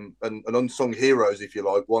and unsung heroes, if you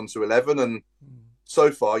like, 1 to 11. And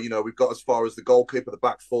so far, we've got as far as the goalkeeper, the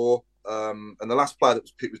back four, and the last player that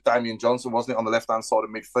was picked was Damian Johnson, wasn't it, on the left-hand side of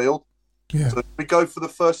midfield? Yeah. So we go for the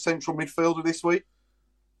first central midfielder this week.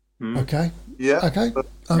 Okay. Yeah.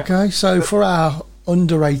 Okay. So for our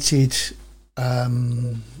underrated, our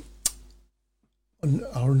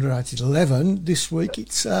underrated 11 this week,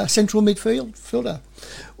 it's central midfielder.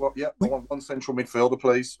 Well, I want one central midfielder,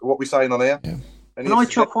 please. What are we saying on here? Yeah. Can I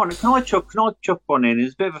chuck one in?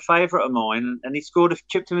 He's a bit of a favourite of mine, and he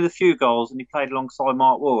chipped in with a few goals, and he played alongside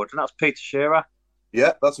Mark Ward, and that's Peter Shearer.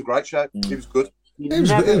 Yeah, that's a great shout. He was good. He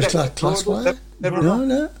was a class player.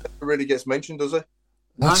 Never really gets mentioned, does he?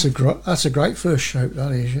 That's a great first shout.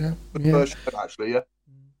 That is, yeah. First shout, actually,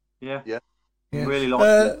 yeah. Yeah. Really like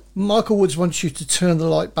it. Michael Woods wants you to turn the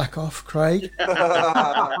light back off, Craig.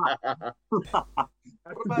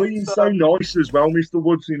 Being so nice as well, Mr.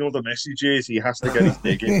 Woods, in other messages, he has to get his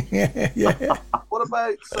digging. Yeah. What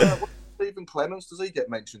about Stephen Clements? Does he get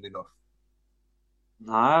mentioned enough?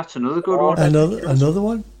 No, that's another good one. Another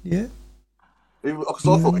one, yeah. Because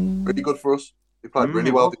I thought he was really good for us. He played really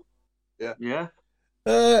well. Yeah.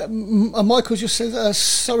 Michael just says,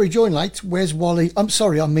 sorry, join late. Where's Wally? I'm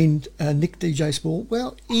sorry, I mean Nick DJ Sport.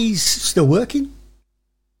 Well, he's still working.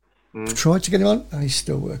 Tried to get him on, and he's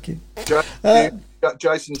still working.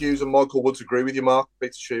 Jason Hughes and Michael Woods agree with you, Mark.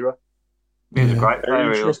 Peter Shearer. He's a great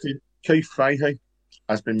player. Interesting. Keith Fahey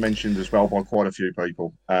has been mentioned as well by quite a few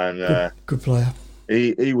people. And good player.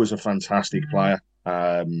 He was a fantastic player.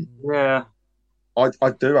 Yeah.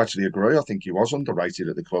 I do actually agree. I think he was underrated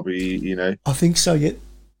at the club. I think so. Yeah.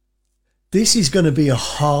 This is going to be a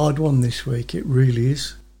hard one this week. It really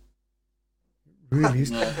is. It really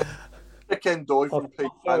is. Chicken doy from Pete.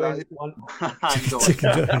 I'll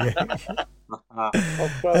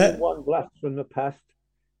throw in one blast from the past.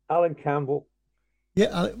 Alan Campbell.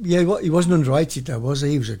 Yeah. He wasn't underrated though, was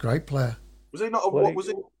he? He was a great player. Was he not? Was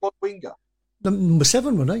he one winger? Number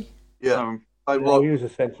 7, wasn't he? Yeah. He was a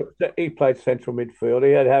central. He played central midfield.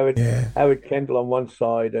 He had Howard Kendall on one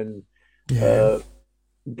side and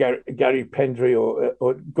Gary Pendry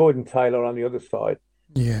or Gordon Taylor on the other side.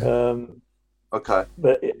 Yeah. Okay.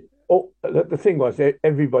 But the thing was,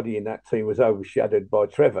 everybody in that team was overshadowed by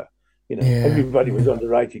Trevor. Everybody was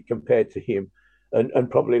underrated compared to him, and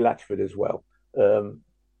probably Latchford as well. He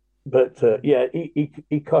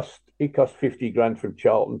cost $50,000 from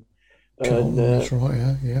Charlton. And, that's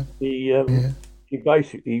right. Yeah. He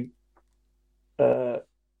basically. I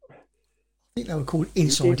think they were called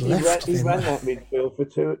inside left. He ran that midfield for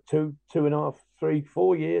two and a half, 3,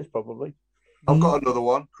 4 years probably. I've got another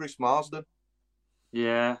one, Chris Marsden.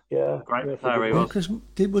 Yeah. Great player he was.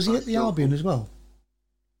 Was he at the Albion as well?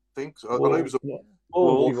 I think so. I know he was he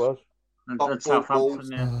was. And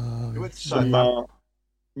Southampton, yeah. He went to Southampton.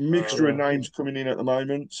 Mixture of names coming in at the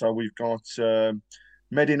moment. So we've got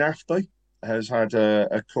Medin Afti has had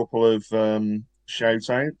a couple of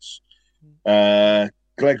shout-outs.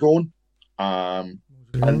 Gleghorn and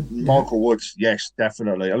Michael Woods, yes,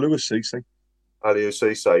 definitely. Lewis Cisse. Aliou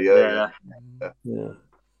Cisse, yeah.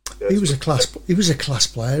 He was a class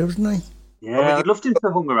player, wasn't he? Yeah, I'd loved him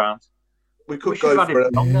to hung around. We could go for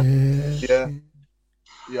it.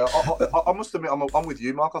 Yeah. I must admit, I'm with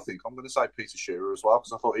you, Mark. I think I'm going to say Peter Shearer as well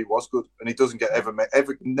because I thought he was good, and he doesn't get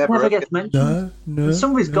never gets mentioned. No. And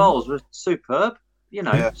some of his goals were superb.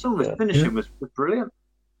 Some of his finishing was brilliant.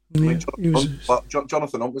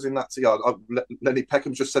 Jonathan Hunt was in that. Lenny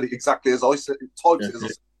Peckham just said it exactly as I said. Typed it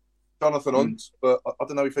as Jonathan Hunt, but I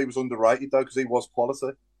don't know if he was underrated though because he was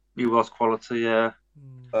quality. He was quality, yeah.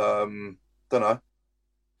 Don't know.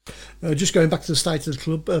 Just going back to the state of the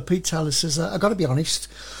club, Pete Taylor says, I've got to be honest,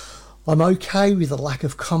 I'm okay with the lack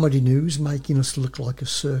of comedy news making us look like a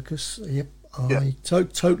circus. Yep, I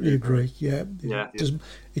totally agree. Yeah,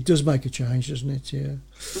 it does make a change, doesn't it? Yeah.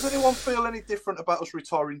 Does anyone feel any different about us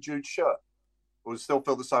retiring Jude's shirt? Or does it still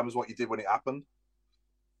feel the same as what you did when it happened?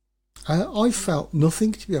 I felt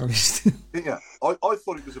nothing, to be honest. Yeah, I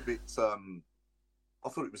thought it was a bit... I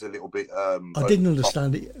thought it was a little bit... I didn't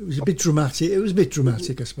understand it. It was a bit dramatic. It was a bit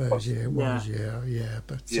dramatic, I suppose. Yeah, it was. Yeah.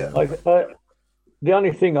 But the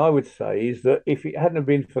only thing I would say is that if it hadn't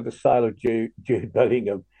been for the sale of Jude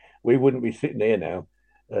Bellingham, we wouldn't be sitting here now.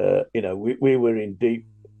 We were in deep.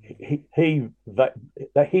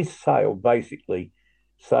 His sale basically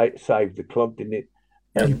saved the club, didn't it?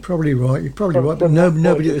 You're probably right. But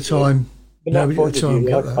nobody at the time. Nobody at the time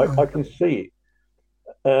got that. I can see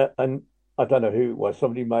it, and I don't know who it was.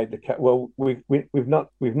 Somebody made the cat. Well, we've not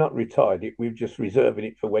retired it. We're just reserving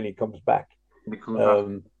it for when he comes back.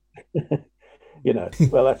 Well,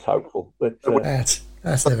 that's hopeful, but that's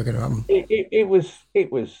never going to happen. It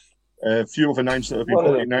was. A few other names that have been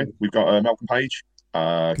put in now. We've got Malcolm Page,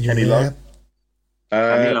 Kenny Lowe,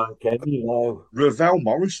 Kenny Lowe, Ravel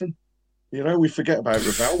Morrison. We forget about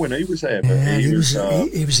Ravel when he was there, but he was a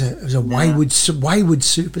wayward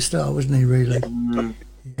superstar, wasn't he? Really.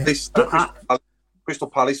 This Crystal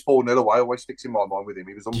Palace 4-0 away always sticks in my mind with him.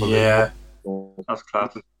 He was unbelievable. Yeah, that's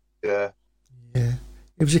class. Yeah. It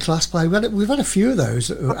was a class play. We've had a few of those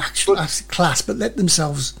that were actually class, but let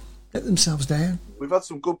themselves down. We've had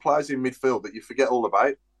some good players in midfield that you forget all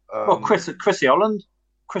about. Chrissy Holland.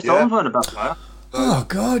 Chris Holland weren't a bad player. Oh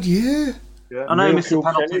God, yeah. I know he missed a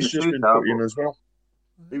penalty in the shootout as well.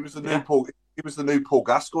 He was the new Paul. He was the new Paul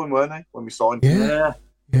Gascoigne, weren't he? When we signed him. Yeah.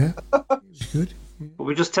 It was good. But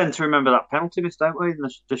we just tend to remember that penalty miss, don't we? In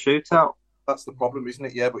the shootout. That's the problem, isn't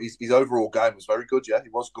it? Yeah, but his overall game was very good. Yeah, he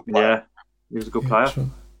was a good player. Yeah, he was a good player.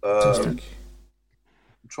 I'm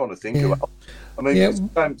trying to think about. I mean,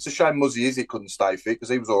 it's a shame Muzzy Izzy couldn't stay fit because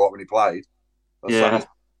he was all right when he played. Same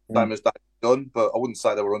as David Dunn, but I wouldn't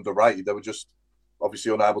say they were underrated. They were just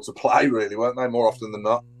obviously unable to play, really, weren't they? More often than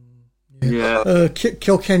not. Yeah.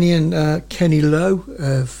 Kilkenny and Kenny Lowe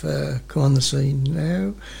have come on the scene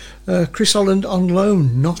now. Chris Holland on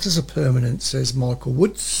loan, not as a permanent, says Michael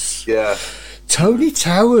Woods. Yeah. Tony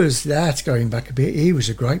Towers, that's going back a bit. He was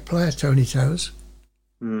a great player, Tony Towers.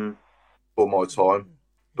 For my time.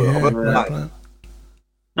 But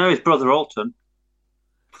No, his brother Alton.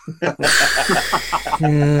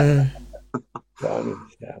 Yeah.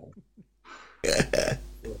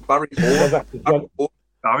 Barry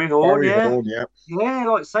Horde, yeah. Yeah,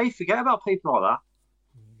 like say, forget about people like that.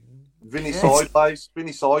 Vinny Sideways.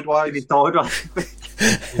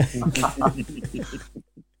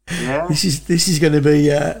 Yeah. This is going to be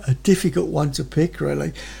a difficult one to pick,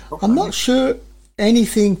 really. I'm not sure any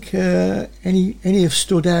have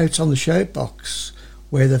stood out on the shout box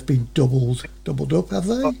where they've been doubled up, have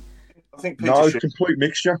they? I think complete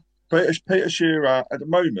mixture. Peter Shearer at the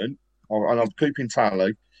moment, and I'm keeping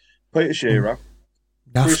tally. Peter Shearer,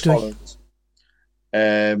 Chris Holland.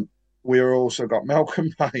 We've also got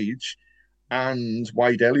Malcolm Page and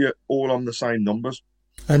Wade Elliott all on the same numbers.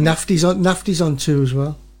 And Nafty's on too as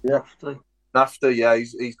well. Yeah, Nafty, yeah,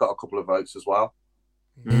 he's got a couple of votes as well.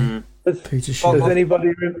 Peter Shearer. Does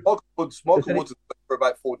anybody? Michael Woods is for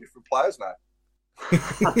about 4 different players now.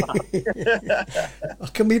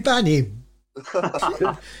 Can we ban him?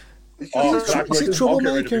 He's a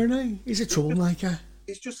troublemaker, isn't he? He's a troublemaker.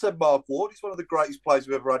 He's just said Mark Ward. He's one of the greatest players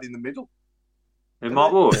we've ever had in the middle.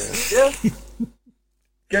 Mark Ward? Yeah.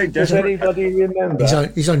 Does anybody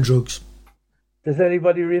remember? He's on drugs. Does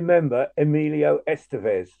anybody remember Emilio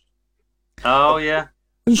Estevez? Oh, yeah.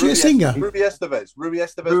 Wasn't she a singer? Ruby Estevez,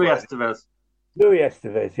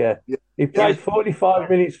 yeah. He played 45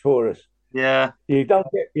 minutes for us. Yeah. You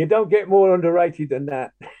don't get more underrated than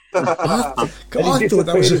that. I thought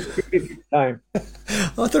that was I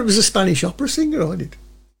thought it was a Spanish opera singer. I did.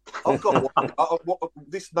 I've got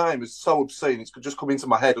this name is so obscene. It's just come into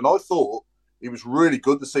my head, and I thought he was really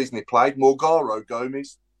good the season he played. Morgaro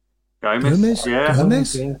Gomez. Yeah.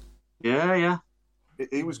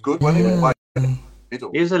 He was good when he played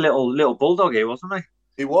middle. He was a little bulldog, wasn't he?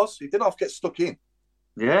 He was. He didn't have to get stuck in.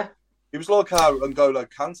 Yeah. He was like our N'Golo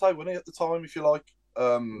Kante, wasn't he, at the time, if you like?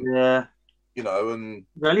 Yeah. And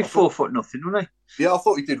really 4 foot nothing, wasn't he? Yeah, I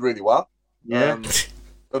thought he did really well. Yeah.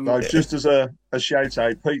 Just as a shout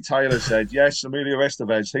out, Pete Taylor said, yes, Emilio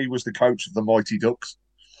Estevez, he was the coach of the Mighty Ducks.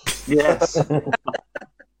 Yes.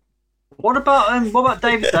 What about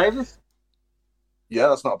David Davis? Yeah,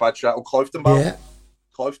 that's not a bad shout. Or Cliftonbald. Yeah.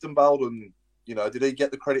 Cliftonbald, and did he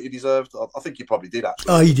get the credit he deserved? I think he probably did,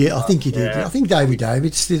 actually. Oh, he did. I think he did. I think David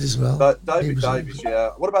Davis did as well. David Davis, yeah.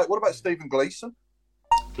 What about Stephen Gleeson?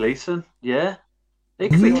 Gleeson, yeah. He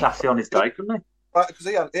could be classy on his day, couldn't he? Because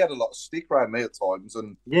he had a lot of stick around me at times,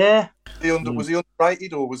 and yeah. Was he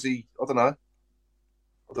underrated, or was he? I don't know.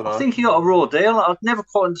 I think he got a raw deal. I've never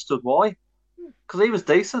quite understood why. Because he was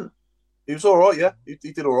decent. He was all right, yeah.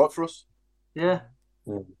 He did all right for us. Yeah.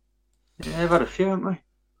 Yeah, we've had a few, haven't we?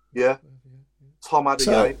 Yeah. Tom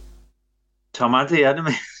Addy. Tom Addy, hadn't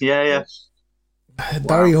we? Yeah.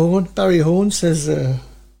 Barry Horn says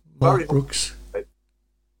Mark Brooks.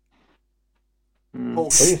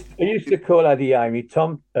 I used to call Addy Amy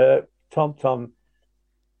Tom, because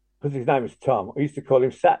his name was Tom. I used to call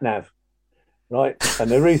him Satnav, right?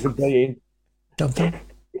 And the reason being, Something.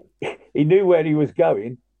 He knew where he was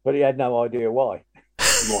going, but he had no idea why.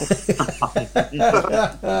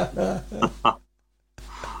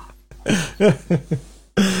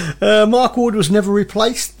 Mark Ward was never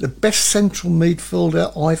replaced. The best central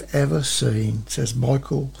midfielder I've ever seen, says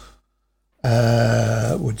Michael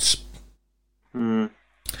Woods. No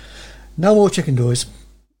more chicken doors.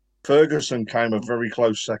 Ferguson came a very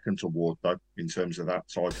close second to Ward, though, in terms of that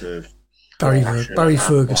type of Barry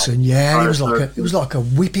Ferguson. Yeah, it was like a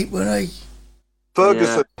whippet, wasn't he?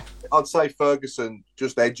 Ferguson, I'd say Ferguson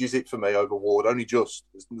just edges it for me over Ward. Only just.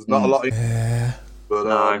 There's not a lot in it. But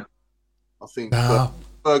I think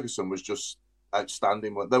Ferguson was just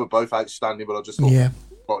outstanding. They were both outstanding, but I just thought,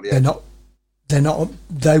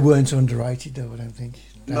 they weren't underrated, though. I don't think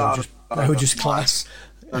they were just class.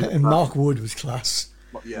 And Mark Wood was class.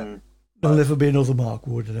 Yeah, there'll never be another Mark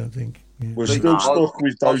Wood, I don't think. Yeah. We're still stuck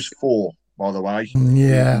with those four, by the way.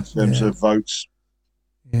 Yeah, in terms of votes.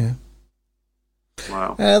 Yeah.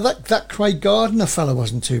 Wow. That Craig Gardner fella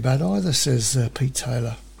wasn't too bad either, says Pete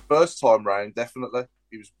Taylor. First time round, definitely,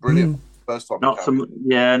 he was brilliant. First time, not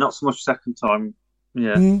so much second time.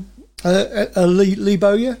 Yeah. Lee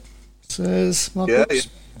Bowyer, says Mark Brooks.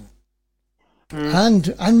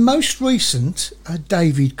 And most recent,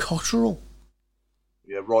 David Cotterill.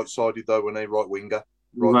 Yeah, right-sided though, when he right winger.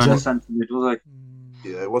 Centre mid, was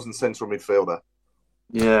he? Yeah, it wasn't central midfielder.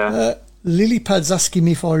 Yeah. Lily Pad's asking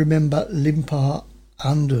me if I remember Limpar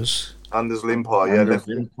Anders. Anders Limpar, yeah.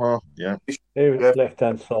 Limpar, yeah. He was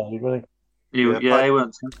left-hand side, wasn't he? He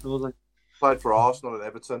went central, was he? Played for Arsenal and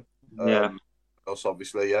Everton. Yeah. Else,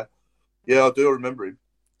 obviously, yeah. Yeah, I do remember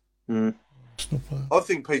him. I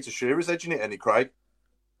think Peter Shearer's edging it, Craig.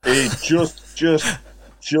 He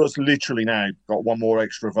just literally now got one more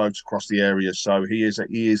extra vote across the area, so he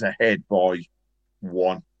is ahead by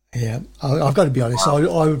one. Yeah, I've got to be honest. I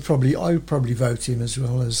would probably vote him as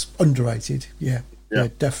well as underrated. Yeah,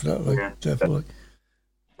 definitely. Yeah,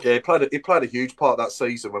 he played a huge part that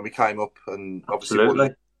season when we came up, and obviously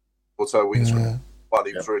won auto wins. But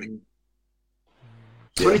he was really.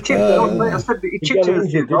 Well, he chipped in a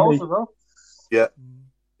few goals as well. Yeah,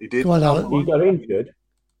 he did. Go on, Alan. He got injured.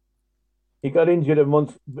 He got injured a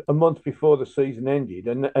month before the season ended,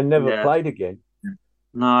 and never played again.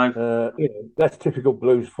 No, that's typical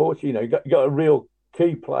Blues fortune. You got a real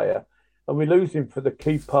key player, and we lose him for the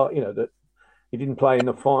key part. That he didn't play in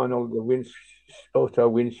the final, the auto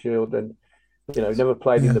windshield, and never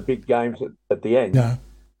played in the big games at the end. No.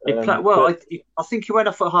 He played well. I think he went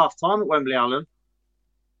off at half time at Wembley, Alan.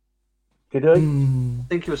 Did he? I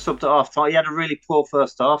think he was subbed at half time. He had a really poor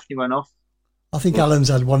first half, and he went off. I think Alan's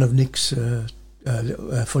had one of Nick's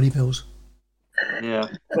funny pills. Yeah.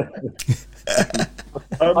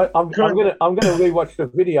 I'm gonna rewatch the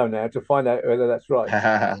video now to find out whether that's right.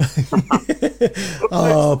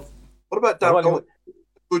 What about Dan?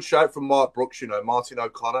 Good shout from Mark Brooks. Martin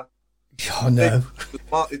O'Connor. Oh no.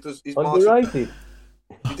 He's underrated.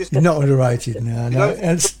 He's not underrated. No.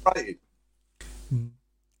 Underrated.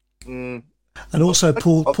 And also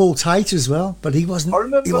Paul Tate as well, but he wasn't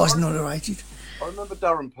underrated. I remember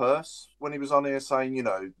Darren Purse when he was on here saying,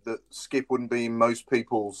 that Skip wouldn't be in most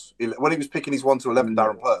people's... When he was picking his 1 to 11,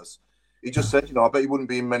 Darren Purse, he just said, I bet he wouldn't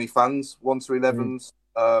be in many fans' 1 to 11s.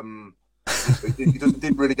 He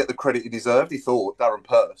didn't really get the credit he deserved, he thought, Darren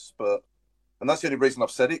Purse. And that's the only reason I've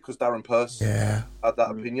said it, because Darren Purse had that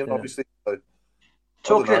opinion, obviously.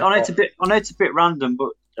 So, I know it's a bit random,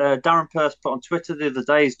 but Darren Purse put on Twitter the other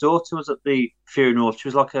day his daughter was at the funeral. She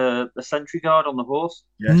was like a sentry guard on the horse.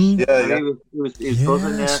 Yes. Yeah. He was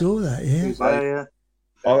buzzing. I saw that. Yeah.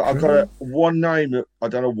 I've got one name. I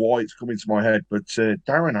don't know why it's coming to my head, but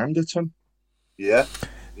Darren Anderton. Yeah,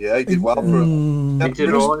 he did well for him. He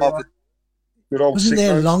did all. Good old. Wasn't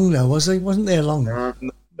there long though? Was he? Wasn't there long?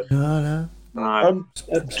 No.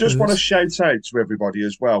 Just want to shout out to everybody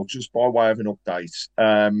as well, just by way of an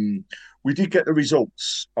update. We did get the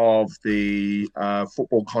results of the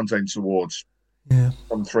Football Content Awards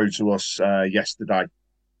come through to us yesterday.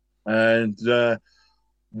 And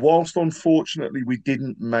whilst unfortunately we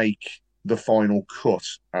didn't make the final cut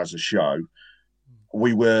as a show,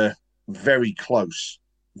 we were very close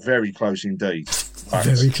indeed.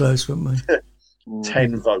 Very close, weren't we?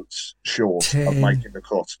 10 votes short of making the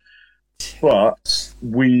cut. But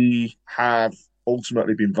we have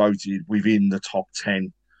ultimately been voted within the top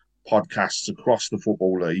 10 podcasts across the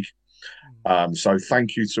Football League. So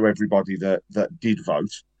thank you to everybody that did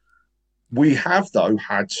vote. We have, though,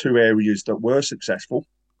 had 2 areas that were successful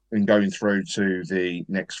in going through to the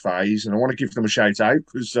next phase. And I want to give them a shout out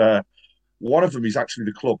because one of them is actually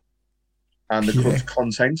the club and the club's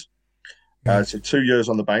content. So 2 years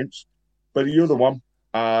on the bounce. But the other one,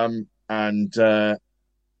 and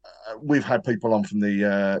we've had people on from the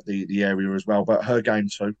area as well, but her game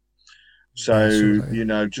too. So,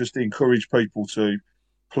 just encourage people to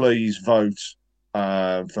please vote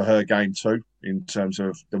for her game too, in terms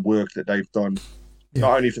of the work that they've done,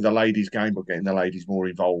 not only for the ladies' game, but getting the ladies more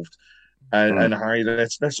involved. And hey,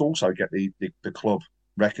 let's also get the club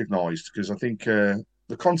recognised, because I think the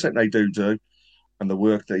content they do and the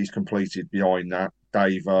work that he's completed behind that,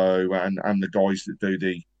 Davo and the guys that do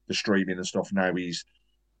the streaming and stuff now, he's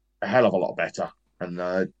a hell of a lot better. And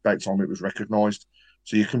that time it was recognised.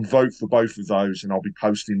 So you can vote for both of those, and I'll be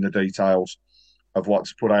posting the details of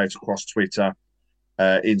what's put out across Twitter,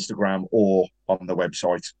 Instagram, or on the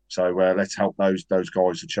website. So let's help those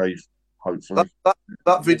guys achieve, hopefully.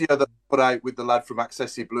 That video that put out with the lad from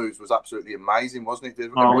Accessi Blues was absolutely amazing, wasn't it?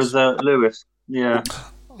 It was Lewis. Yeah.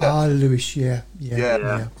 Lewis. Yeah.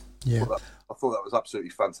 I thought that was absolutely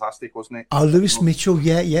fantastic, wasn't it? Lewis Mitchell.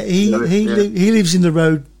 Yeah. He lives in the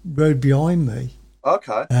road behind me.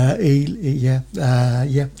 Okay. I've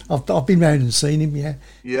been round and seen him. Yeah.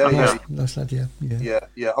 Nice lad.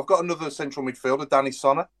 Yeah. I've got another central midfielder, Danny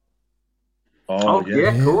Sonner. Cool.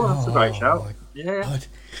 That's a great shout. Yeah. God.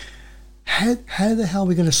 How the hell are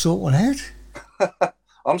we going to sort one out?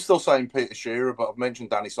 I'm still saying Peter Shearer, but I've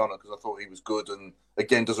mentioned Danny Sonner because I thought he was good, and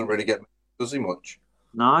again doesn't really does he much?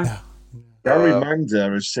 No. Gary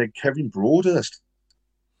Mangder has said Kevin Broadhurst.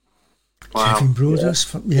 Wow. Kevin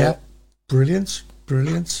Broadhurst, brilliant.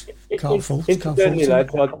 Can't fault. Lads,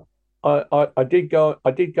 I did go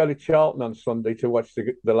to Charlton on Sunday to watch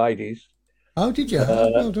the ladies. Oh, did you?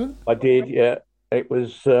 Well done. I did. Yeah, it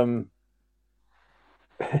was.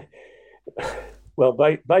 Well,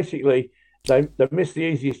 basically, they missed the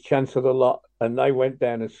easiest chance of the lot, and they went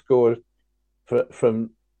down and scored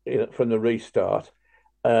from the restart.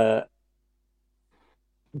 The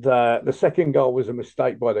second goal was a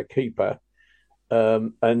mistake by the keeper,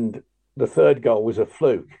 and the third goal was a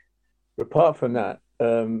fluke. But apart from that,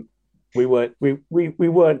 we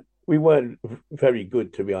weren't very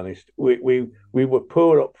good, to be honest. We were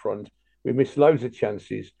poor up front. We missed loads of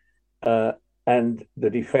chances, and the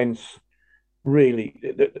defence really.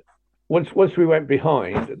 Once we went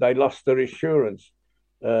behind, they lost their assurance.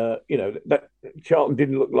 That Charlton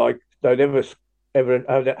didn't look like they'd ever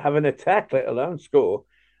have an attack, let alone score.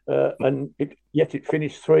 And yet it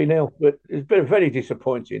finished 3-0. But it's been very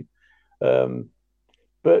disappointing.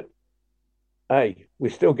 But hey,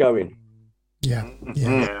 we're still going. Yeah.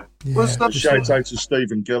 Shout out to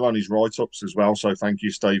Stephen Gill on his write-ups as well. So thank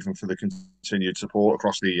you, Stephen, for the continued support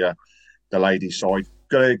across the ladies' side.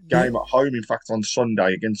 Got a game at home, in fact, on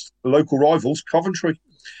Sunday against local rivals, Coventry.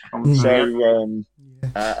 So,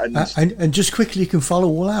 and just quickly, you can follow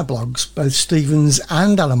all our blogs, both Stephen's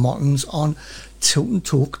and Alan Martin's, on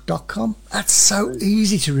tiltontalk.com. That's so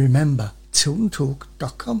easy to remember.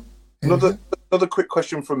 tiltontalk.com. Another quick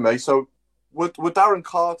question from me. So, were Darren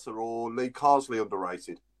Carter or Lee Carsley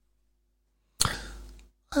underrated?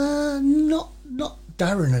 Not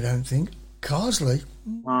Darren, I don't think. Carsley.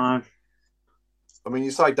 I mean,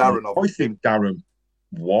 you say Darren. I think Darren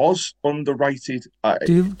was underrated.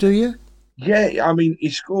 Do you? Yeah, I mean,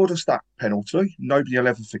 he scored us that penalty. Nobody will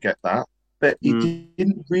ever forget that. But he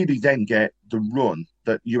didn't really then get the run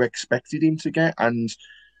that you expected him to get, and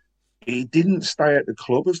he didn't stay at the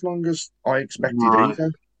club as long as I expected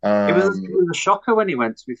either. It was a shocker when he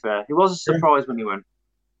went, to be fair. It was a surprise when he went.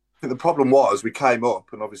 I think the problem was we came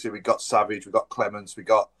up, and obviously we got Savage, we got Clements, we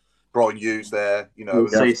got Brian Hughes there, and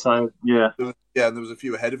there was a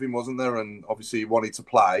few ahead of him, wasn't there? And obviously he wanted to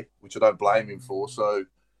play, which I don't blame him for. So,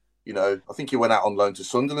 I think he went out on loan to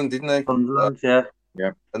Sunderland, didn't he? Sunderland, yeah.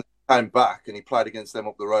 And came back, and he played against them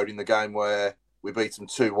up the road in the game where we beat them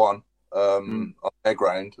 2-1 on their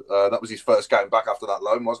ground. That was his first game back after that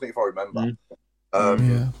loan, wasn't it? If I remember.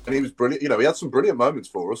 And he was brilliant. He had some brilliant moments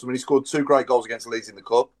for us. I mean, he scored 2 great goals against Leeds in the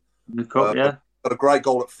cup. Got a great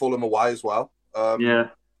goal at Fulham away as well.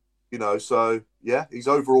 His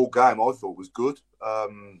overall game I thought was good.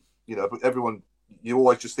 But everyone, you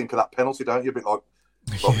always just think of that penalty, don't you? A bit like,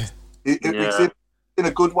 it's in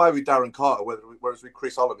a good way with Darren Carter, whereas with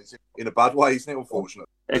Chris Holland, it's in a bad way, isn't it? Unfortunately,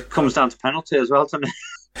 it comes down to penalty as well to me.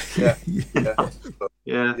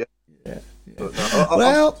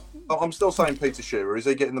 I'm still saying Peter Shearer. Is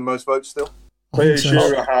he getting the most votes still? Peter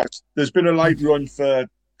Shearer has. There's been a late run for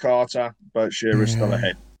Carter, but Shearer's still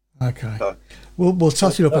ahead. Okay. We'll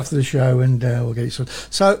touch it up after the show, and we'll get it sorted.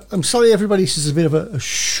 So I'm sorry, everybody. This is a bit of a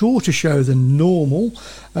shorter show than normal,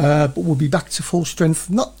 but we'll be back to full strength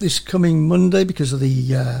not this coming Monday because of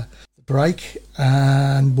the break,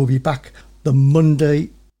 and we'll be back the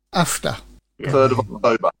Monday after. 3rd of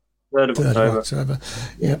October. 3rd of October.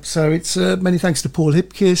 Yep. So it's many thanks to Paul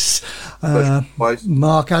Hipkiss,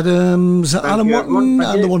 Mark Adams, Alan Watton,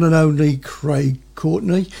 and the one and only Craig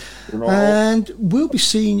Courtney. And we'll be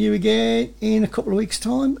seeing you again in a couple of weeks'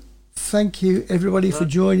 time. Thank you, everybody, for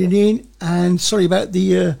joining in. And sorry about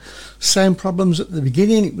the sound problems at the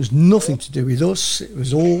beginning. It was nothing to do with us. It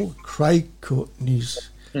was all Craig Courtney's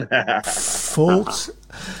fault.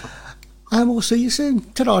 And we'll see you soon.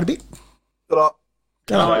 Ta-da a bit. Ta-da.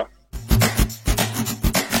 Ta-da.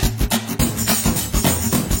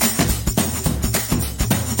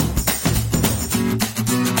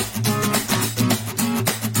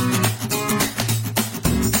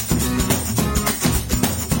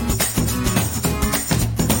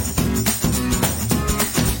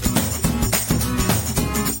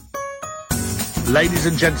 Ladies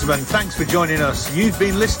and gentlemen, thanks for joining us. You've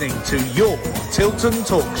been listening to your Tilton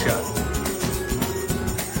Talk Show.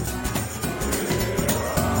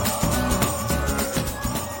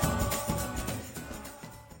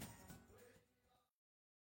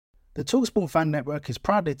 The TalkSport Fan Network is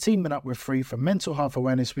proudly teaming up with Free for Mental Health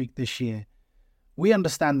Awareness Week this year. We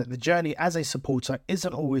understand that the journey as a supporter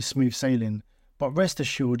isn't always smooth sailing, but rest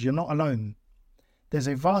assured you're not alone. There's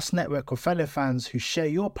a vast network of fellow fans who share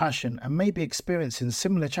your passion and may be experiencing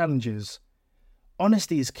similar challenges.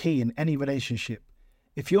 Honesty is key in any relationship.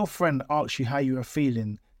 If your friend asks you how you are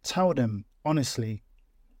feeling, tell them honestly.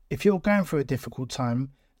 If you're going through a difficult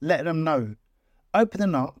time, let them know.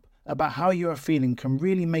 Opening up about how you are feeling can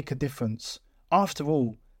really make a difference. After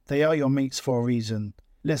all, they are your mates for a reason.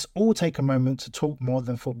 Let's all take a moment to talk more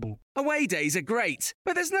than football. Away days are great,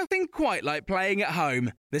 but there's nothing quite like playing at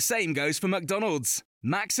home. The same goes for McDonald's.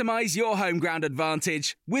 Maximise your home ground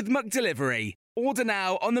advantage with McDelivery. Order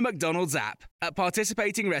now on the McDonald's app. At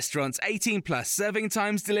participating restaurants, 18 plus, serving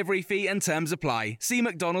times, delivery fee and terms apply. See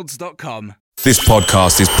mcdonalds.com. This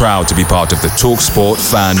podcast is proud to be part of the TalkSport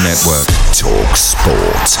Fan Network.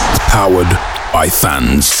 TalkSport. Powered by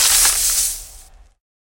fans.